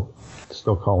boy's still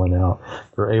calling out.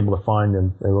 They're able to find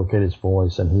him. They locate his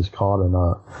voice, and he's caught in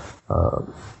a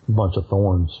bunch of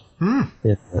thorns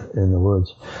in the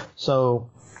woods. So,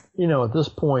 at this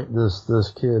point,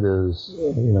 this kid is,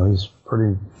 he's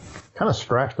pretty kind of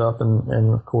scratched up,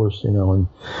 and of course,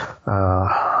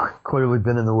 clearly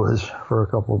been in the woods for a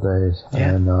couple of days,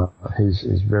 and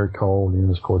he's very cold.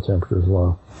 His core temperature is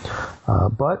low.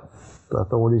 But the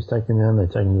authorities take him in. They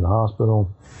take him to the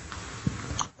hospital,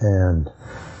 and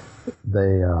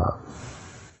they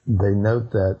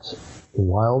note that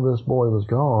while this boy was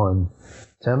gone,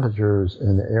 temperatures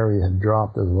in the area had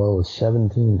dropped as low as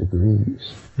 17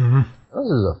 degrees. This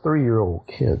is a 3-year-old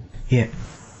kid. Yeah.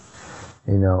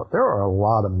 There are a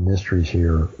lot of mysteries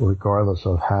here, regardless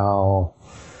of how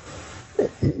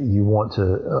you want to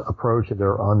approach it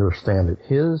or understand it.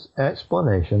 His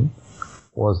explanation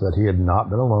was that he had not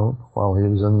been alone while he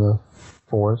was in the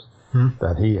forest,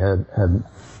 that he had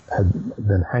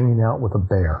been hanging out with a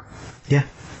bear. Yeah.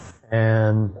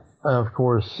 And of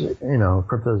course,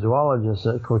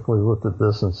 cryptozoologists quickly looked at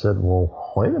this and said,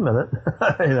 well, wait a minute.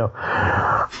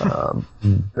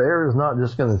 Bear is not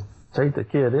just going to take the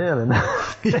kid in and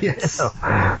Yes.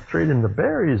 treat him to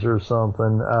berries or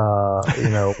something.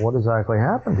 What exactly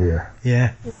happened here?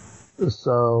 Yeah.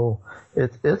 So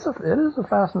it is a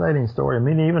fascinating story. I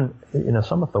mean, even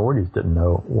some authorities didn't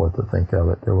know what to think of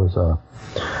it. There was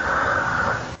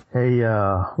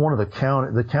one of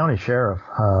the county sheriff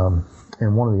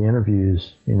in one of the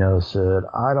interviews, said,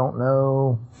 I don't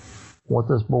know what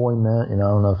this boy meant. I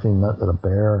don't know if he meant that a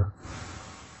bear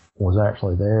was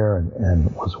actually there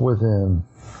and was with him,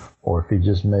 or if he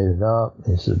just made it up.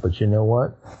 He said, but you know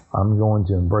what? I'm going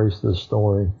to embrace this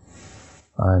story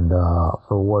and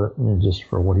for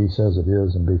what he says it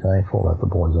is, and be thankful that the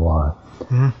boy's alive.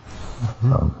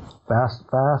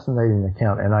 Fascinating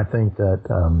account, and I think that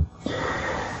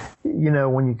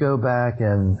when you go back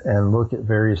and look at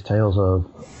various tales of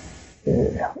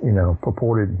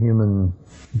purported human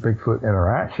Bigfoot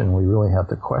interaction, we really have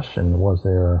to question, was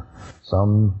there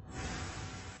some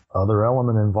other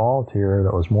element involved here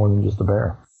that was more than just a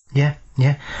bear? Yeah.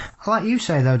 Like you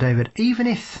say, though, David, even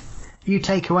if you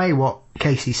take away what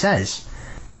Casey says,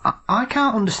 I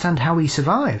can't understand how he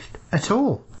survived at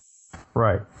all.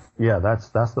 Right. Yeah, that's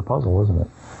the puzzle, isn't it?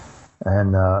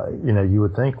 And you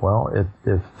would think, well,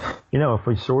 if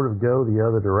we sort of go the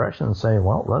other direction and say,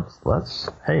 well,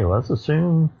 let's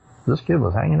assume this kid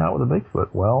was hanging out with a Bigfoot.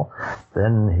 Well,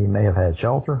 then he may have had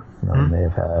shelter. He may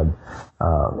have had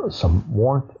some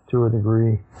warmth to a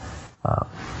degree.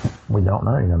 We don't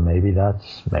know. Maybe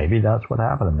that's what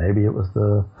happened. And maybe it was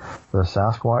the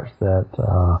Sasquatch that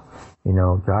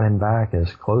got him back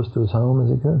as close to his home as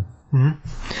he could.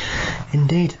 Mm-hmm.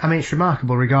 Indeed. I mean, it's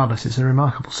remarkable regardless. It's a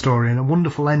remarkable story and a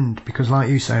wonderful end, because like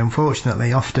you say,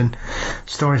 unfortunately, often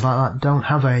stories like that don't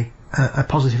have a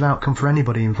positive outcome for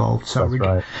anybody involved. So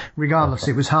regardless,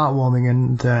 it was heartwarming,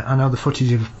 and I know the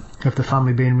footage of the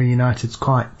family being reunited is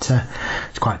quite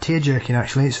tear-jerking,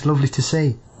 actually. It's lovely to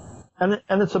see. And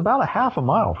it's about a half a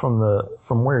mile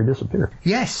from where he disappeared.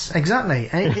 Yes, exactly.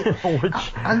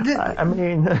 I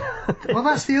mean... Well,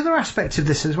 that's the other aspect of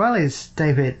this as well, is,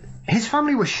 David, his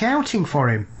family were shouting for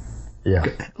him. Yeah.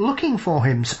 Looking for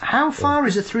him. How far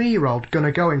is a 3-year-old going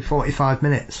to go in 45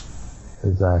 minutes?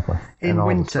 Exactly. In all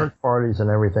winter. The search parties and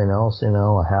everything else,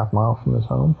 a half mile from his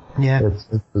home. Yeah. It's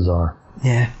bizarre.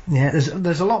 Yeah.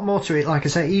 There's a lot more to it. Like I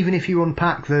say, even if you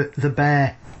unpack the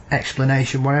bear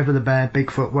explanation, whatever the bear,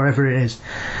 Bigfoot, whatever it is,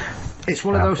 it's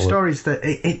one of those stories that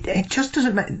it just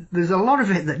doesn't make... There's a lot of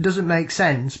it that doesn't make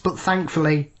sense, but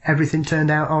thankfully everything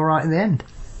turned out all right in the end.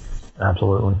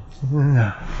 Absolutely.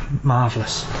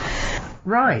 Marvellous.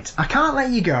 Right, I can't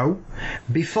let you go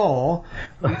before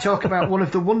we talk about one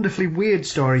of the wonderfully weird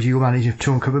stories you managed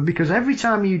to uncover, because every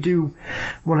time you do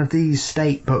one of these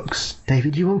state books,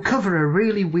 David, you uncover a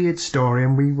really weird story,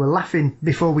 and we were laughing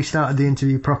before we started the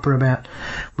interview proper about...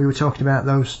 We were talking about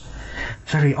those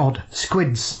very odd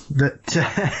squids that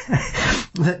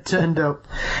that turned up.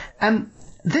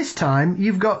 This time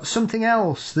you've got something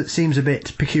else that seems a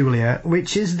bit peculiar,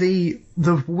 which is the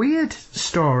weird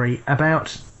story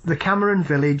about the Cameron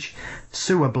Village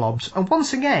sewer blobs. And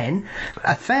once again,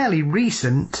 a fairly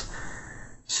recent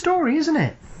story, isn't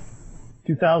it?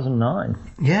 2009.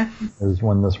 Yeah. Is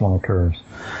when this one occurs.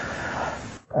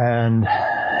 And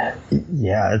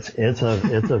yeah, it's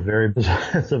a very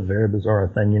bizarre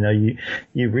thing.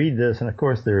 You read this, and of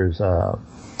course there's a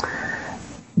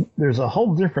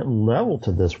whole different level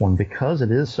to this one because it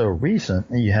is so recent.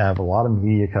 You have a lot of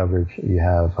media coverage. You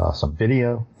have some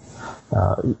video.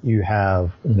 You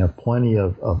have plenty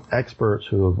of experts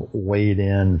who have weighed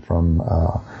in from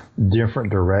different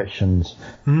directions,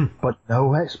 but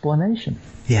no explanation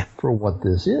for what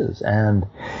this is. And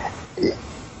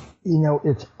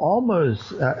it's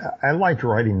almost I liked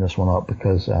writing this one up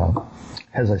because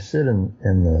as I said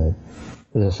in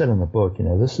the book,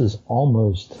 this is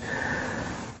almost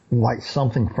like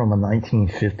something from a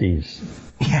 1950s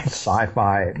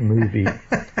sci-fi movie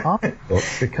comic book,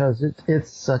 because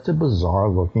it's such a bizarre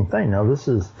looking thing. Now this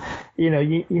is,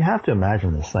 you have to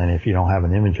imagine this thing if you don't have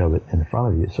an image of it in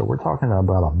front of you. So we're talking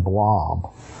about a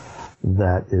blob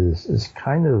that is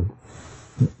kind of,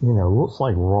 looks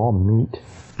like raw meat.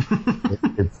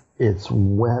 It's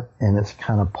wet and it's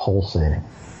kind of pulsating.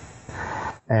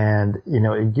 And,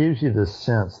 it gives you this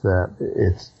sense that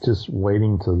it's just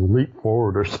waiting to leap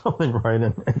forward or something, right?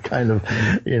 And kind of,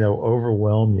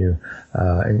 overwhelm you.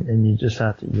 And you just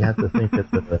have to think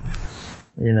that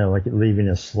like leaving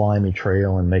a slimy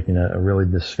trail and making a really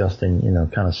disgusting,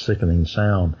 kind of sickening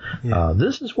sound. Yeah.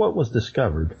 This is what was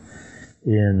discovered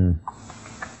in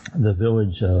the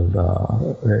village of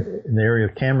in the area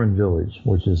of Cameron Village,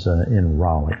 which is in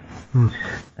Raleigh,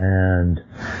 and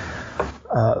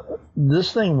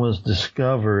this thing was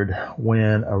discovered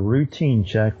when a routine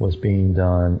check was being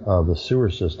done of the sewer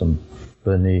system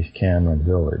beneath Cameron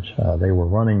Village. They were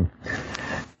running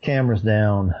cameras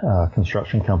down,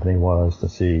 construction company was, to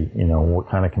see, what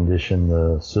kind of condition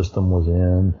the system was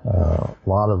in. A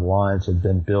lot of lines had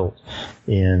been built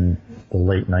in the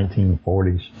late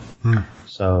 1940s.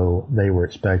 So they were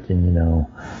expecting,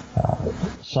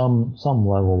 some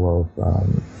level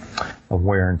of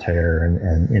wear and tear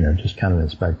and just kind of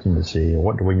inspecting to see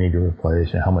what do we need to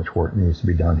replace and how much work needs to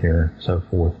be done here and so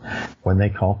forth, when they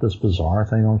caught this bizarre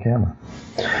thing on camera.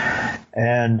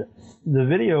 And the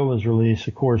video was released.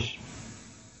 Of course,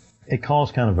 it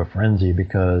caused kind of a frenzy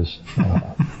because,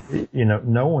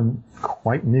 no one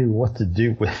quite knew what to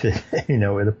do with it.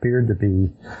 It appeared to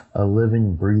be a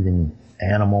living, breathing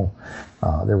animal.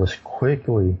 There was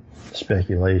quickly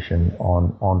speculation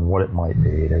on what it might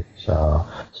be. There's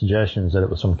suggestions that it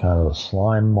was some kind of a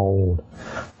slime mold.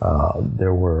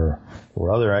 There were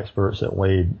other experts that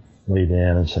weighed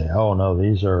in and say, oh no,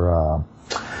 these are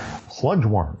sludge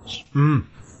worms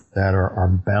that are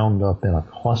bound up in a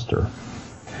cluster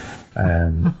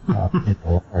and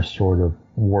are sort of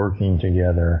working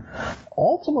together.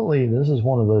 Ultimately, this is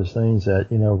one of those things that,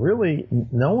 really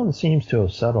no one seems to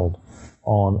have settled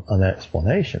on an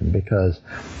explanation, because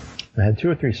I had 2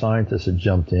 or 3 scientists that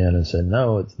jumped in and said,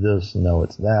 no, it's this, no,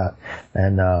 it's that.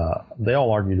 And they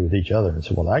all argued with each other and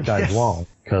said, well, that guy's wrong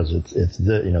because it's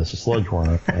a sludge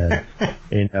worm. And,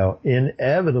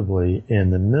 inevitably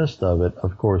in the midst of it,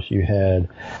 of course, you had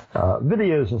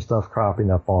videos and stuff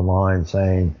cropping up online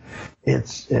saying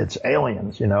it's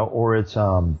aliens, or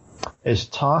it's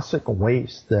toxic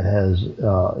waste that has,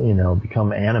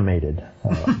 become animated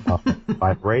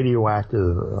by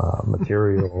radioactive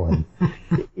material. And,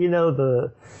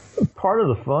 the part of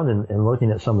the fun in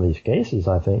looking at some of these cases,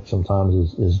 I think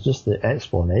sometimes is just the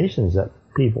explanations that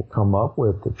people come up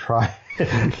with to try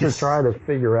to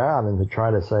figure out and to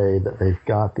try to say that they've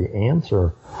got the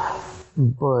answer.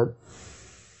 But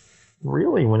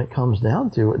really, when it comes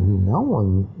down to it, no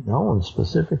one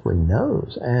specifically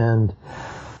knows. And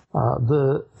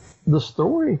the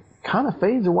story kind of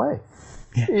fades away.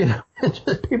 Yeah.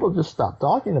 People just stop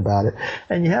talking about it,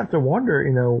 and you have to wonder,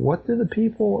 what do the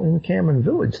people in Cameron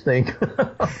Village think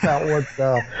about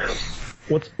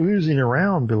what's oozing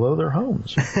around below their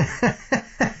homes?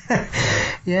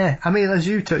 Yeah, I mean, as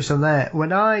you touched on there,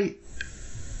 when I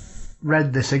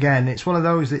read this again, it's one of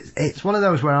those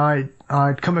where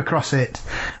I'd come across it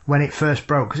when it first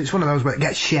broke, because it's one of those where it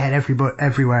gets shared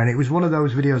everywhere, and it was one of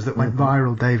those videos that went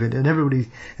viral, David, and everybody,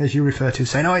 as you refer to,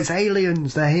 saying, oh, it's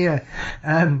aliens, they're here.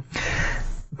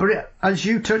 But as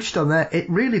you touched on there, it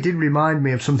really did remind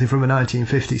me of something from a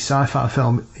 1950s sci-fi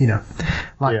film,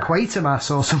 Quatermass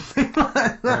or something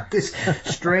like that, this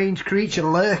strange creature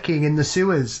lurking in the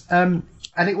sewers.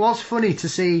 And it was funny to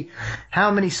see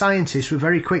how many scientists were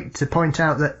very quick to point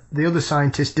out that the other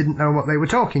scientists didn't know what they were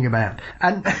talking about.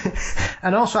 And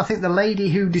also, I think the lady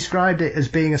who described it as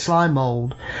being a slime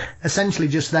mold essentially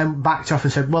just then backed off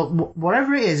and said, well,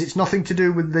 whatever it is, it's nothing to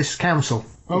do with this council.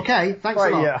 Okay, thanks a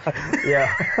lot.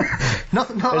 Yeah. not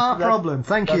our problem,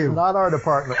 thank you. That's not our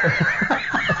department.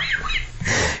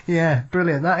 Yeah,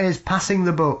 brilliant. That is passing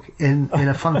the book in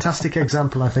a fantastic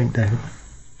example, I think, David.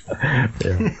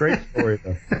 Yeah, great story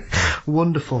though.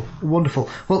 Wonderful.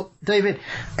 Well, David,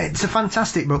 it's a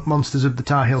fantastic book, Monsters of the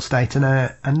Tar Heel State,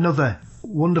 and another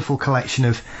wonderful collection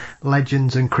of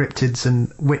legends and cryptids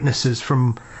and witnesses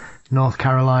from North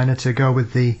Carolina to go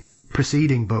with the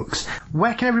preceding books.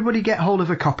 Where can everybody get hold of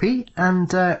a copy, and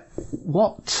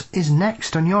what is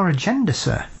next on your agenda,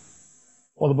 sir?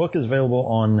 Well, the book is available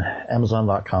on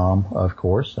Amazon.com, of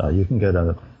course. You can go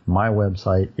to my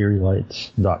website,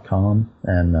 eerielights.com,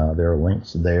 and there are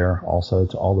links there also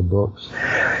to all the books.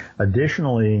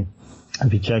 Additionally,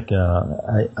 if you check,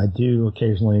 I do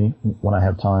occasionally, when I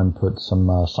have time, put some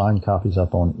signed copies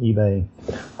up on eBay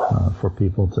for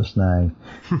people to snag.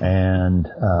 And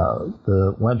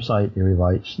the website,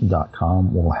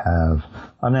 eerielights.com, will have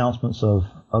announcements of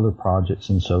other projects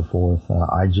and so forth.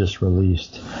 I just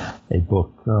released a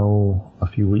book a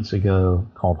few weeks ago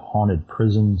called Haunted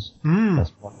Prisons.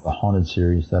 That's part of the Haunted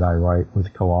series that I write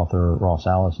with co-author Ross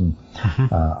Allison.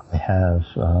 I have,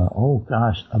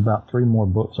 about 3 more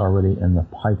books already in the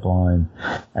pipeline.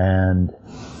 And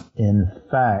in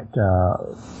fact,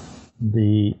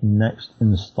 the next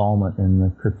installment in the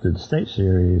Cryptid State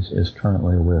series is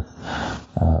currently with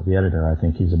the editor. I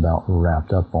think he's about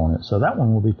wrapped up on it. So that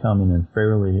one will be coming in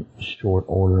fairly short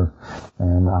order.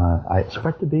 And I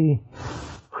expect to be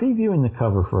previewing the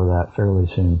cover for that fairly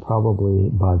soon, probably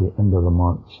by the end of the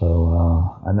month.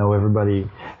 So I know everybody,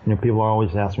 people are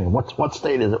always asking me, what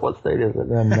state is it? What state is it?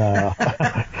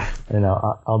 And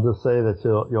I'll just say that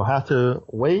you'll have to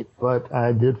wait. But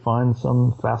I did find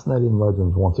some fascinating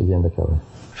legends once again to cover.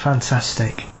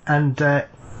 Fantastic, and a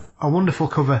wonderful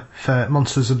cover for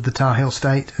Monsters of the Tar Heel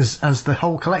State, as the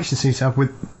whole collection seems to have,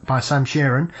 by Sam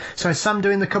Sheeran. So is Sam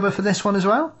doing the cover for this one as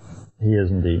well? He is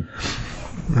indeed.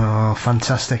 Oh,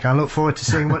 fantastic. I look forward to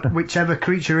seeing whichever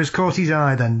creature has caught his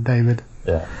eye then, David.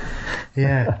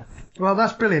 Yeah. Well,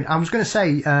 that's brilliant. I was going to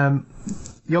say,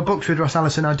 your books with Ross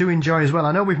Allison I do enjoy as well.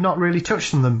 I know we've not really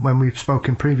touched on them when we've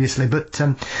spoken previously, but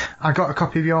I got a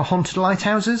copy of your Haunted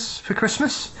Lighthouses for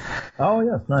Christmas. Oh,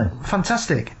 yes, nice.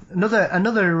 Fantastic.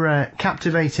 Another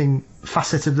captivating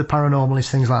facet of the paranormal is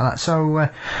things like that. So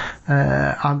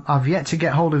I've yet to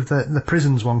get hold of the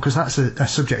prisons one, because that's a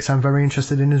subject I'm very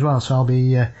interested in as well. So I'll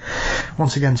be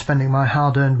once again spending my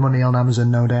hard-earned money on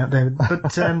Amazon, no doubt, David.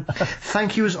 But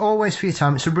thank you as always for your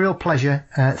time. It's a real pleasure.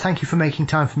 Thank you for making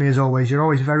time for me as always. You're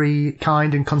always very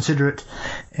kind and considerate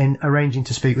in arranging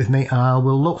to speak with me. I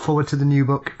will look forward to the new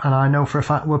book, and I know for a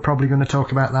fact we're probably going to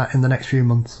talk about that in the next few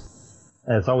months.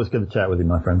 It's always good to chat with you,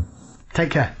 my friend. Take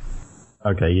care.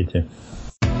 Okay, you too.